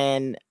better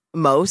than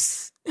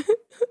most?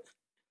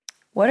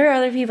 What are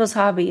other people's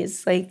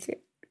hobbies?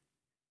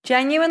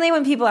 Genuinely,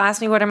 when people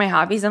ask me what are my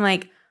hobbies, I'm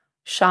like,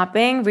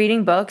 shopping,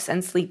 reading books,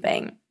 and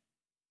sleeping.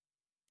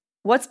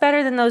 What's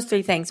better than those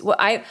 3 things? Well,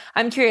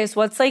 I'm curious.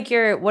 What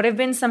have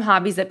been some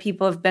hobbies that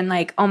people have been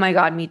like, oh my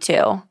God, me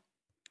too?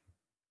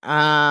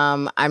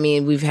 I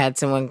mean, we've had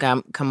someone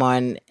come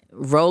on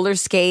roller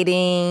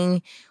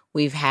skating.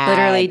 We've had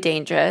literally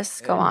dangerous.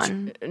 Go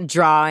on.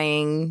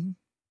 Drawing.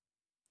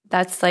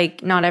 That's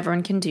like not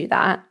everyone can do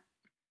that.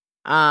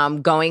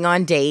 Going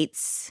on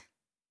dates.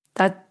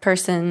 That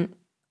person,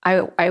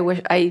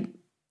 I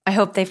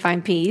hope they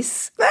find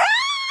peace.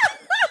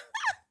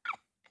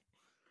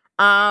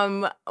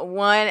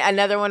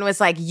 Another one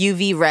was like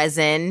UV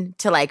resin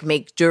to like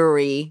make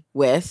jewelry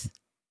with.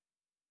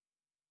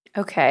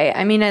 Okay.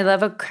 I mean, I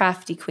love a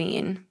crafty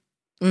queen.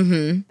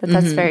 But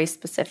that's very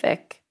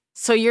specific.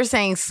 So you're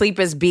saying sleep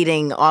is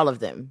beating all of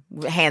them,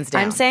 hands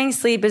down. I'm saying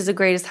sleep is the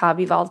greatest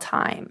hobby of all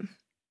time.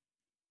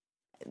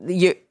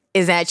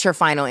 Is that your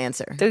final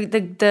answer?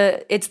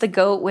 It's the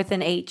GOAT with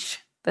an H,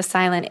 the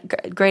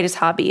silent greatest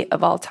hobby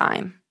of all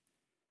time.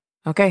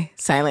 Okay,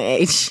 silent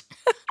H.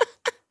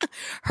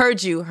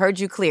 Heard you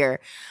clear.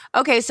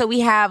 Okay, so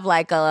we have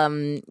like a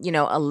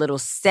little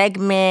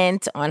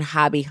segment on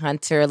Hobby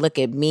Hunter. Look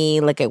at me,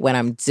 look at what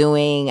I'm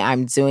doing.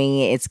 I'm doing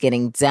it, it's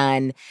getting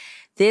done.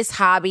 This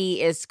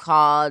hobby is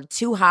called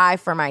Too High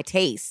for My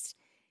Taste.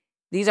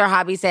 These are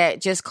hobbies that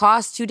just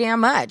cost too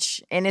damn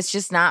much, and it's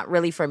just not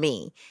really for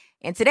me.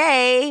 And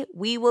today,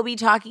 we will be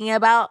talking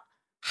about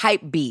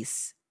hype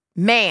beasts.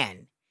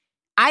 Man,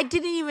 I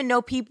didn't even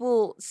know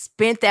people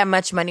spent that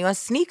much money on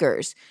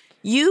sneakers.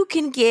 You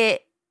can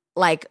get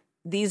like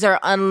these are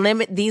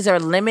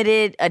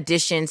limited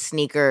edition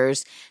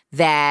sneakers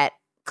that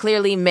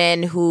clearly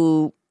men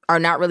who are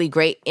not really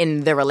great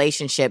in their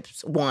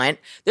relationships want.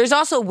 There's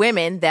also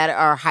women that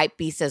are hype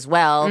beasts as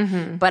well,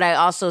 but I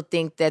also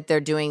think that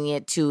they're doing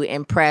it to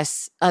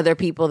impress other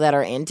people that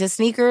are into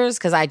sneakers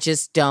because I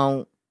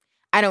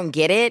don't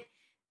get it.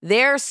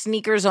 There are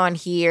sneakers on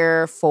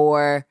here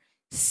for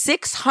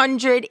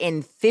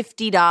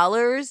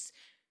 $650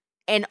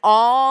 and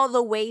all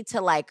the way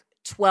to like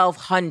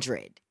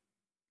 $1,200.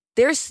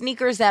 There's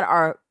sneakers that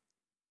are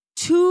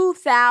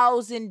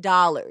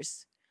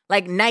 $2,000,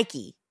 like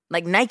Nike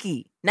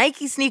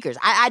sneakers.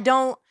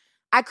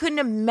 I couldn't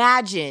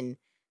imagine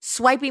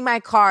swiping my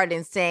card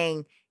and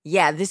saying,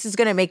 yeah, this is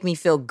going to make me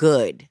feel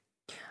good.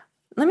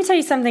 Let me tell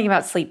you something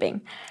about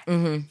sleeping.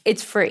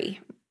 It's free.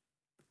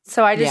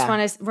 So I just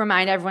want to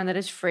remind everyone that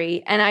it's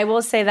free. And I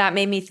will say that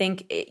made me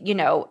think,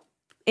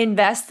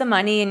 invest the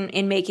money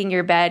in making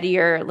your bed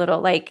your little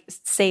like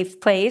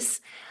safe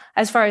place.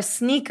 As far as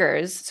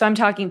sneakers, so I'm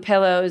talking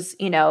pillows,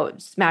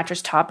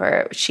 mattress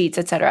topper, sheets,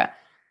 etc.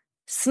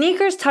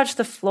 Sneakers touch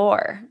the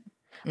floor.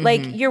 Like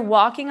you're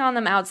walking on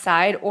them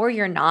outside or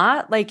you're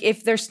not. Like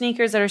if they're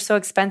sneakers that are so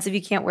expensive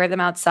you can't wear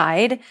them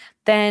outside,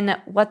 then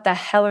what the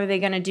hell are they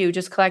going to do?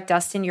 Just collect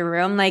dust in your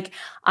room? Like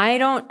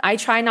I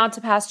try not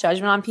to pass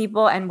judgment on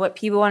people, and what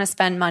people want to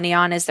spend money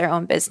on is their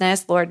own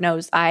business. Lord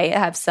knows I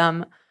have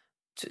some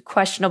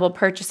questionable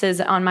purchases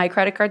on my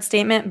credit card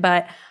statement,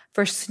 but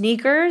for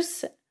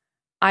sneakers,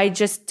 I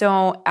just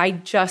don't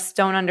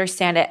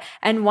understand it.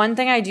 And one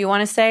thing I do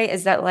want to say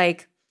is that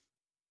like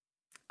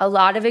a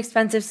lot of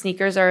expensive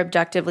sneakers are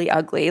objectively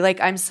ugly.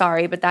 Like, I'm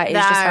sorry, but that is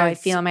just how I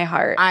feel in my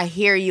heart. I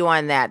hear you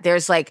on that. There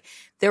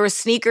were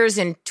sneakers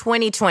in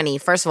 2020.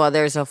 First of all,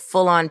 there's a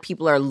full-on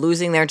people are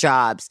losing their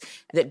jobs.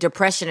 The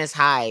depression is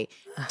high.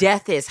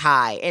 Death is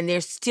high. And they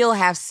still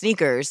have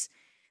sneakers.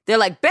 They're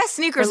like best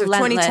sneakers of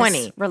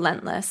 2020.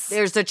 Relentless.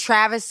 There's the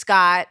Travis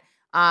Scott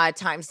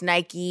times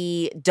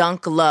Nike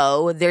Dunk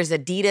Low. There's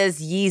Adidas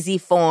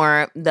Yeezy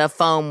Form, the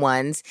foam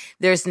ones.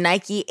 There's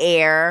Nike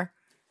Air.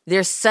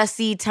 There's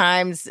Sussy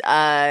times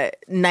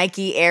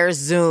Nike Air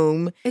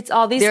Zoom. It's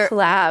all these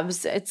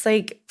collabs. It's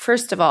like,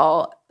 first of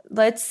all,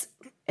 I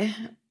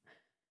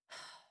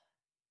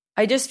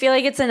just feel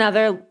like it's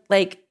another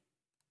like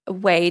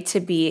way to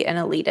be an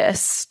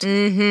elitist.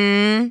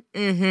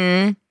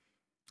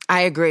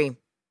 I agree.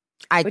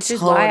 Which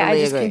is why I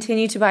just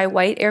continue to buy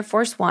white Air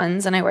Force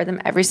Ones, and I wear them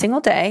every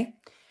single day.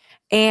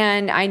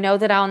 And I know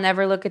that I'll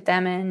never look at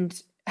them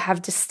and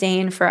have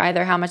disdain for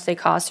either how much they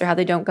cost or how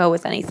they don't go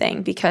with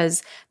anything,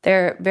 because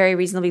they're very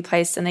reasonably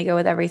priced and they go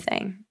with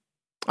everything.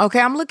 Okay,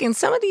 I'm looking.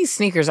 Some of these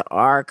sneakers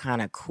are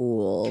kind of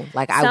cool.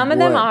 Some of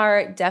them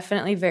are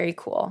definitely very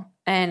cool.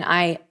 And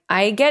I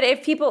get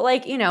if people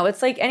like,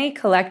 it's like any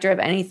collector of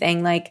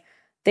anything, like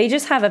they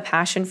just have a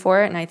passion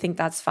for it, and I think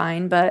that's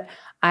fine. But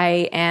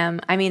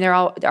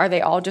are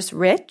they all just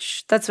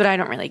rich? That's what I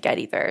don't really get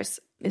either.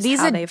 Is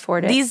how they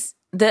afford it.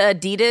 The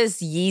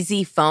Adidas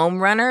Yeezy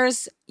foam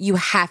runners, you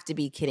have to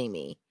be kidding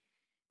me.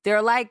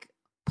 They're like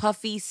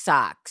puffy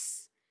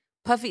socks.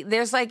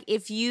 There's like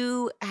if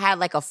you had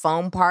like a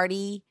foam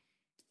party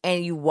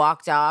and you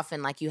walked off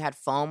and like you had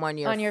foam on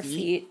your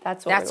feet.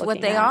 That's what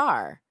they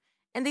are.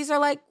 And these are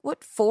like, what,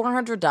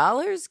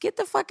 $400? Get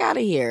the fuck out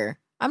of here.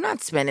 I'm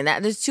not spending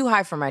that. It's too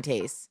high for my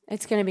taste.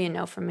 It's going to be a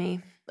no for me.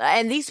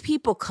 And these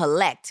people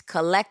collect.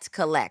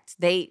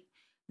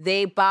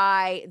 They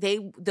buy,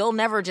 they'll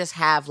never just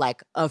have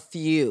like a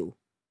few,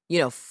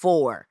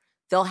 4.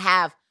 They'll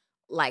have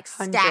like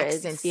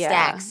stacks and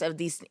stacks of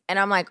these. And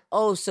I'm like,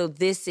 oh, so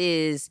this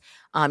is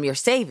your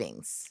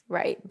savings.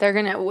 Right. They're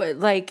going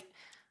to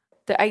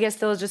I guess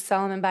they'll just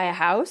sell them and buy a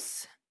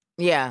house.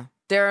 Yeah.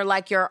 They're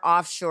like your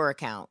offshore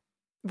account.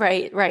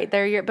 Right.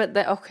 But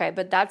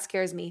that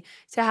scares me.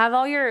 To have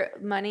all your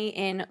money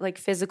in like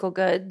physical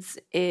goods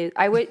is,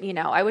 I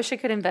wish I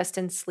could invest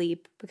in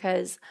sleep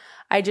because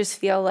I just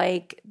feel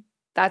like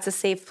that's a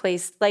safe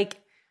place.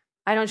 Like,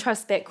 I don't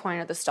trust Bitcoin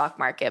or the stock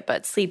market,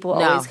 but sleep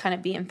will always kind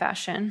of be in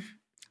fashion.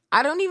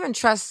 I don't even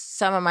trust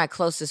some of my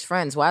closest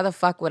friends. Why the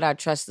fuck would I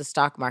trust the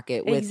stock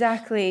market with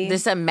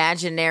this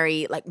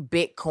imaginary like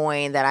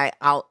Bitcoin that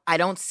I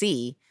don't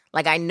see?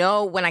 Like, I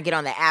know when I get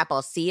on the app,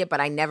 I'll see it, but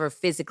I never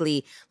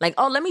physically like,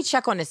 oh, let me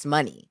check on this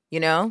money, you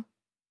know?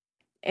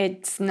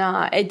 It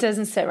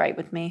doesn't sit right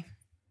with me.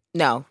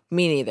 No,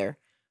 me neither.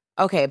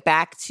 Okay,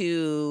 back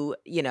to,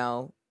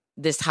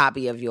 this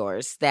hobby of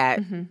yours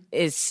that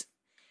is,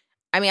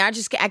 I mean, I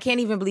can't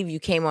even believe you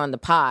came on the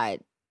pod.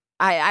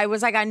 I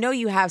was like, I know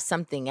you have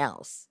something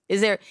else. Is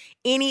there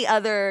any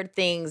other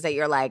things that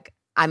you're like,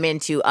 I'm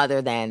into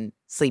other than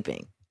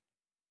sleeping?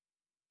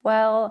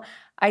 Well,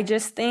 I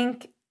just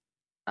think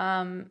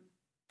I'm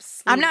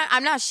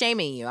not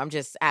shaming you. I'm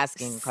just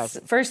asking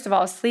questions. First of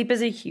all, sleep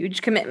is a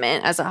huge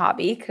commitment as a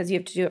hobby because you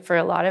have to do it for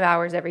a lot of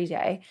hours every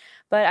day.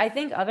 But I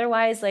think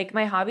otherwise, like,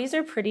 my hobbies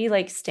are pretty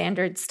like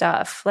standard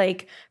stuff,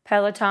 like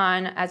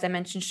Peloton, as I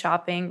mentioned,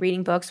 shopping,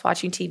 reading books,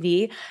 watching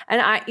TV.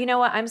 And you know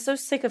what? I'm so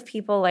sick of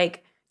people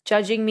like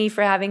judging me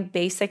for having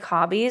basic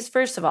hobbies.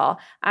 First of all,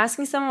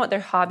 asking someone what their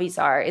hobbies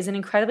are is an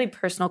incredibly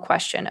personal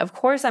question. Of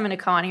course, I'm going to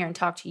come on here and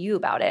talk to you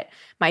about it,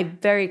 my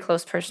very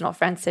close personal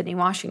friend, Sydney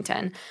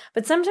Washington.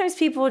 But sometimes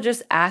people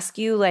just ask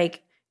you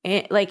like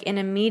in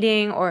a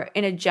meeting or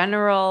in a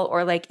general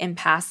or like in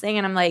passing.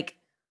 And I'm like,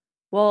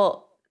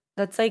 well,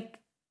 that's like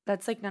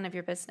none of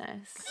your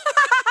business.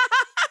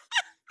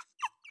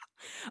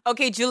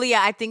 Okay, Julia,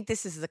 I think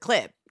this is the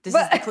clip. This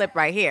is the clip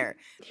right here.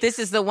 This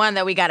is the one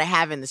that we got to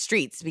have in the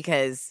streets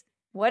because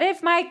what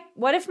if my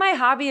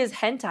hobby is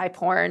hentai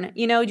porn?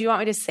 Do you want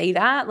me to say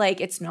that?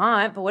 Like, it's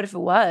not, but what if it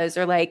was?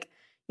 Or like,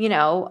 I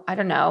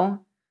don't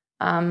know.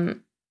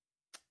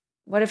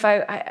 What if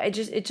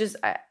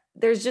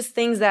there's just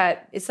things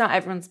that it's not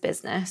everyone's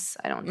business,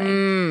 I don't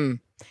think.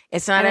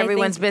 It's not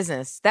everyone's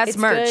business. That's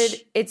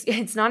merch. Good.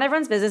 It's not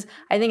everyone's business.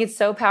 I think it's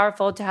so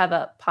powerful to have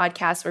a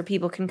podcast where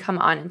people can come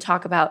on and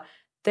talk about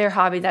their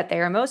hobby that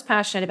they are most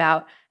passionate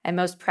about and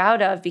most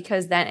proud of,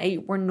 because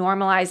then we're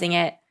normalizing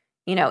it.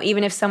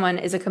 Even if someone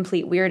is a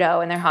complete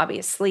weirdo and their hobby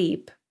is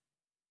sleep,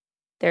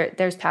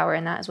 there's power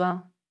in that as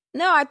well.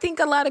 No, I think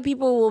a lot of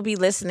people will be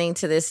listening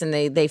to this and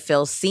they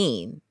feel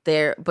seen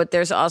there, but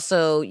there's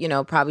also,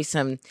 probably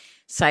some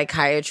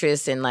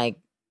psychiatrists and like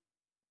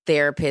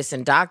therapists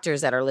and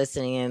doctors that are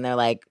listening and they're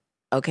like,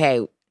 okay,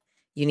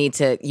 you need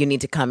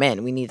to come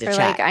in. We need to chat.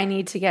 Like, I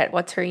need to get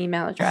what's her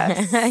email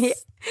address.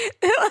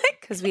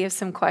 Because we have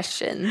some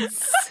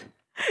questions.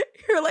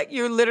 You're like,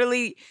 you're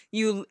literally,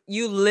 you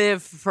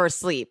live for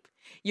sleep.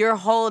 Your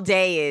whole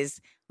day is,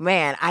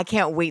 man, I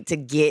can't wait to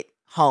get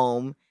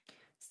home.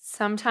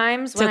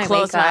 Sometimes when I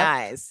close my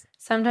eyes.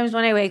 Sometimes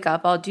when I wake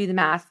up, I'll do the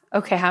math.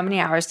 Okay, how many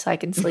hours till I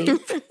can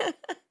sleep?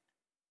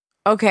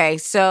 Okay,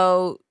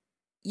 so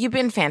you've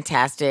been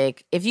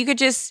fantastic. If you could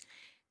just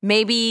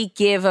maybe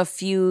give a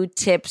few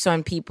tips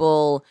on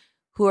people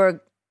who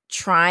are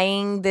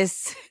trying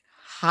this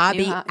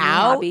hobby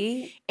out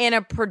in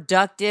a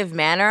productive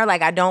manner.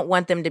 Like, I don't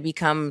want them to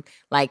become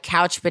like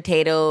couch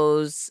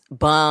potatoes,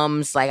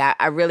 bums. Like,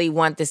 I really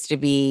want this to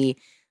be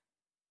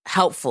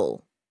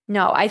helpful.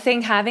 No, I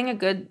think having a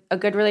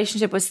good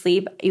relationship with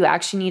sleep, you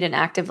actually need an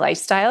active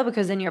lifestyle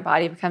because then your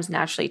body becomes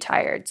naturally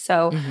tired.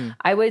 So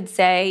I would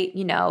say,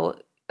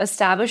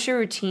 establish a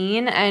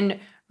routine and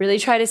really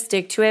try to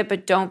stick to it,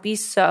 but don't be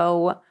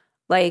so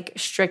like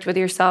strict with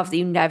yourself that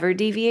you never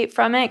deviate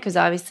from it. Cause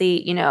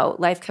obviously,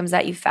 life comes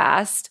at you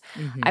fast.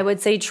 I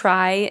would say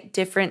try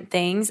different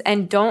things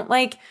and don't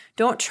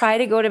try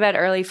to go to bed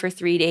early for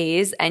 3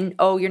 days and,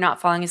 you're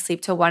not falling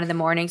asleep till 1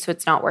 a.m. So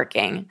it's not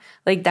working.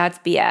 Like, that's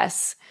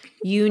BS.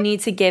 You need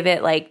to give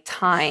it like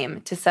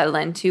time to settle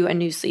into a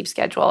new sleep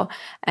schedule.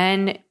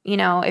 And,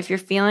 if you're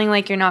feeling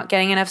like you're not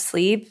getting enough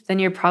sleep, then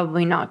you're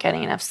probably not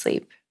getting enough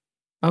sleep.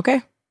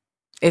 Okay.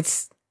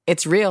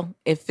 It's real.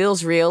 It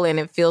feels real and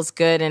it feels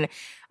good. And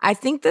I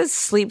think the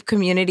sleep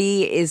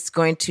community is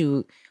going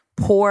to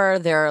pour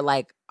their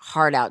like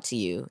heart out to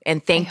you.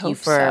 And thank you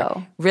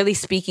for really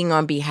speaking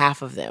on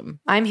behalf of them.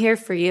 I'm here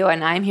for you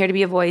and I'm here to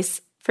be a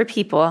voice for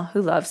people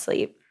who love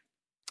sleep.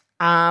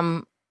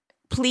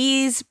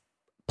 Please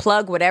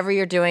plug whatever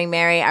you're doing,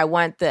 Mary. I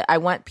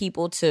want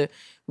people to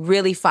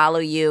really follow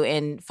you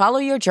and follow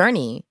your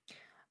journey.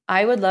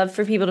 I would love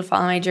for people to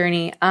follow my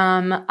journey.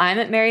 I'm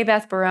at Mary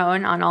Beth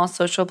Barone on all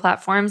social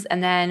platforms.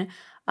 And then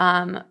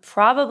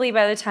probably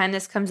by the time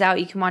this comes out,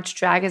 you can watch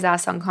Drag His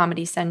Ass on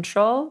Comedy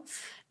Central.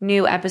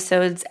 New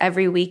episodes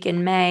every week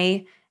in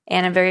May.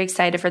 And I'm very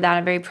excited for that.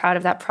 I'm very proud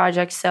of that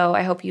project. So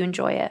I hope you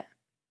enjoy it.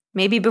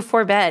 Maybe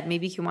before bed.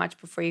 Maybe you can watch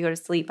before you go to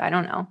sleep. I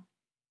don't know.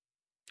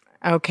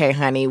 Okay,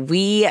 honey.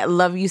 We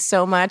love you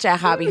so much at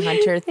Hobby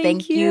Hunter.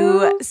 Thank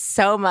you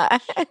so much.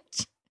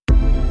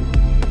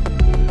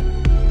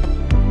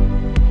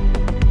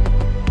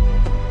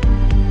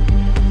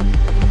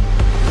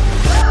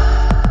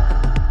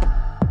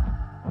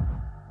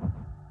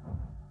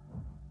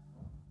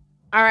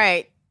 All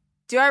right.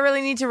 Do I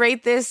really need to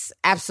rate this?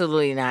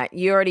 Absolutely not.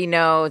 You already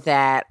know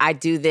that I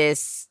do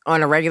this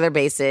on a regular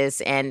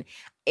basis, and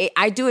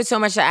I do it so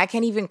much that I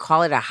can't even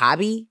call it a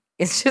hobby.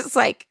 It's just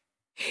like,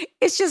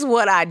 it's just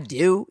what I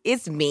do.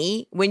 It's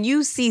me. When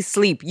you see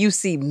sleep, you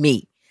see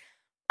me.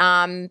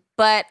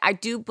 But I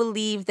do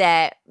believe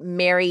that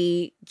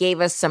Mary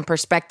gave us some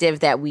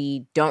perspective that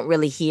we don't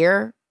really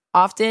hear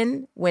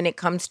often when it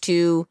comes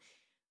to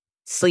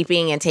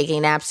sleeping and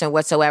taking naps and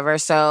whatsoever.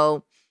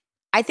 So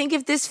I think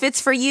if this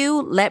fits for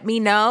you, let me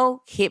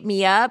know. Hit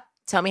me up.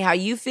 Tell me how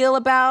you feel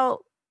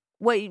about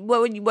what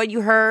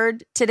you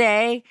heard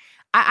today.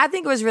 I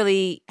think it was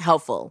really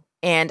helpful,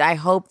 and I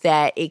hope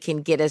that it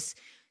can get us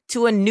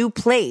to a new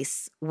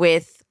place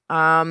with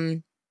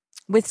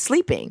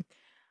sleeping.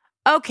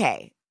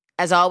 Okay,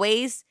 as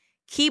always,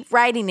 keep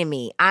writing to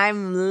me.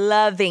 I'm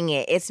loving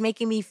it. It's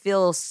making me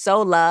feel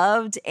so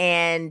loved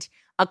and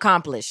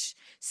accomplished.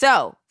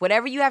 So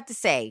whatever you have to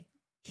say,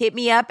 hit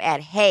me up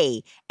at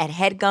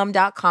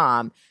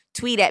hey@headgum.com.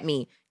 Tweet at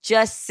me,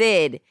 just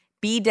Sid,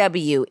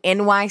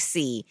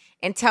 BWNYC,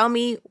 and tell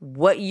me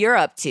what you're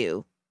up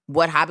to,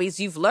 what hobbies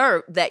you've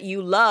learned that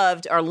you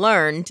loved or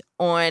learned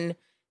on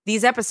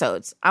these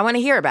episodes. I want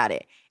to hear about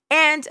it.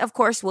 And of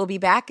course, we'll be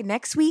back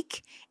next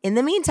week. In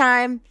the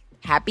meantime,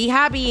 happy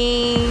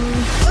hobbying.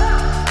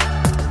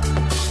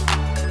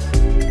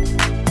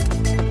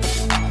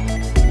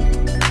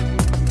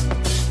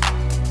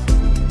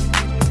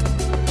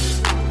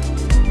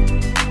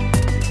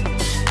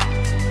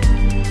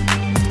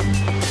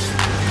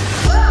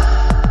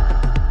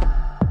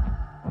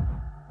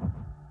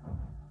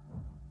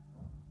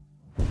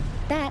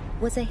 That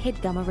was a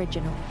HeadGum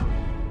original.